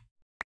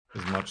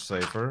is much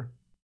safer.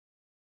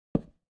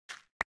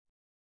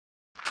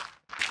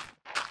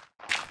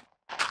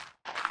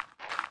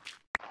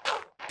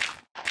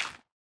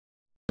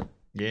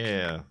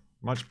 Yeah,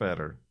 much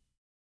better.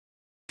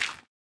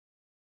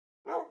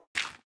 Oh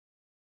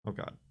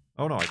god.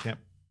 Oh no, I can't.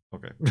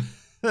 Okay.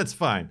 That's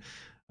fine.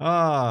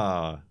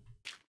 Ah.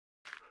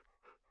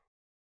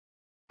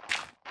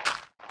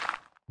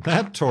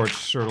 That torch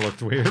sure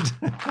looked weird.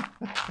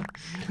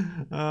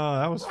 Oh,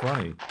 that was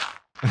funny.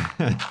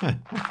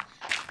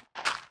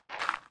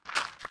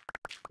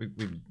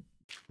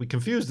 we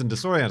confused and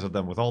disoriented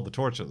them with all the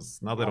torches.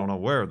 Now they don't know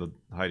where the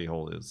hidey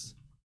hole is.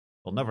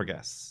 They'll never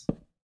guess.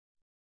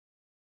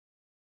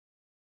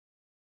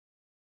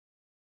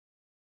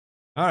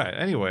 Alright,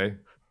 anyway.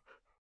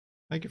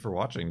 Thank you for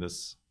watching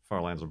this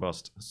Farlands or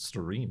Bust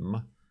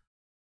stream.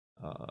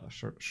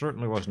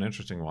 Certainly was an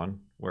interesting one,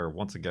 where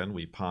once again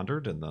we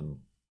pondered and then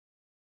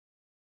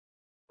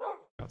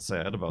got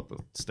sad about the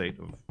state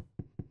of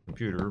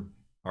computer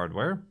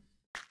hardware.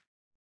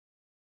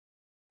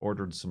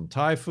 Ordered some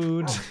Thai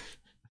food,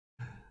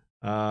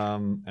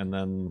 and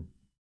then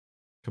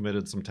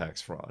committed some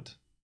tax fraud.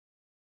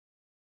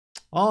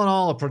 All in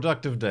all, a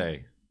productive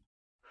day.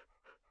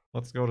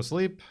 Let's go to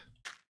sleep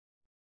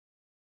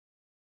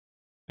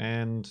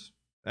and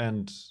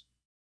end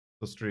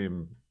the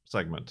stream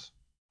segment.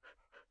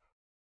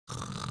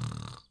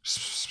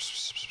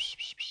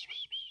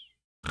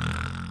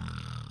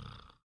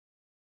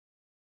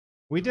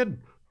 We did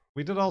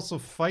also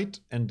fight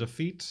and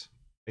defeat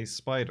a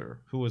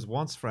spider who was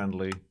once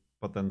friendly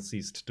but then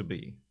ceased to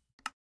be.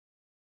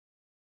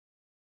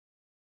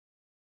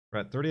 We're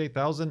at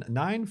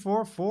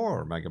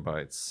 38,944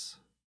 megabytes.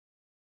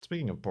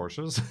 Speaking of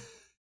Porsches,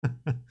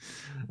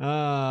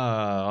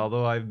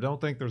 although I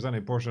don't think there's any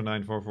Porsche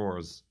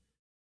 944s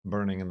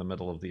burning in the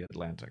middle of the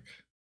Atlantic.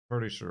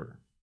 Pretty sure.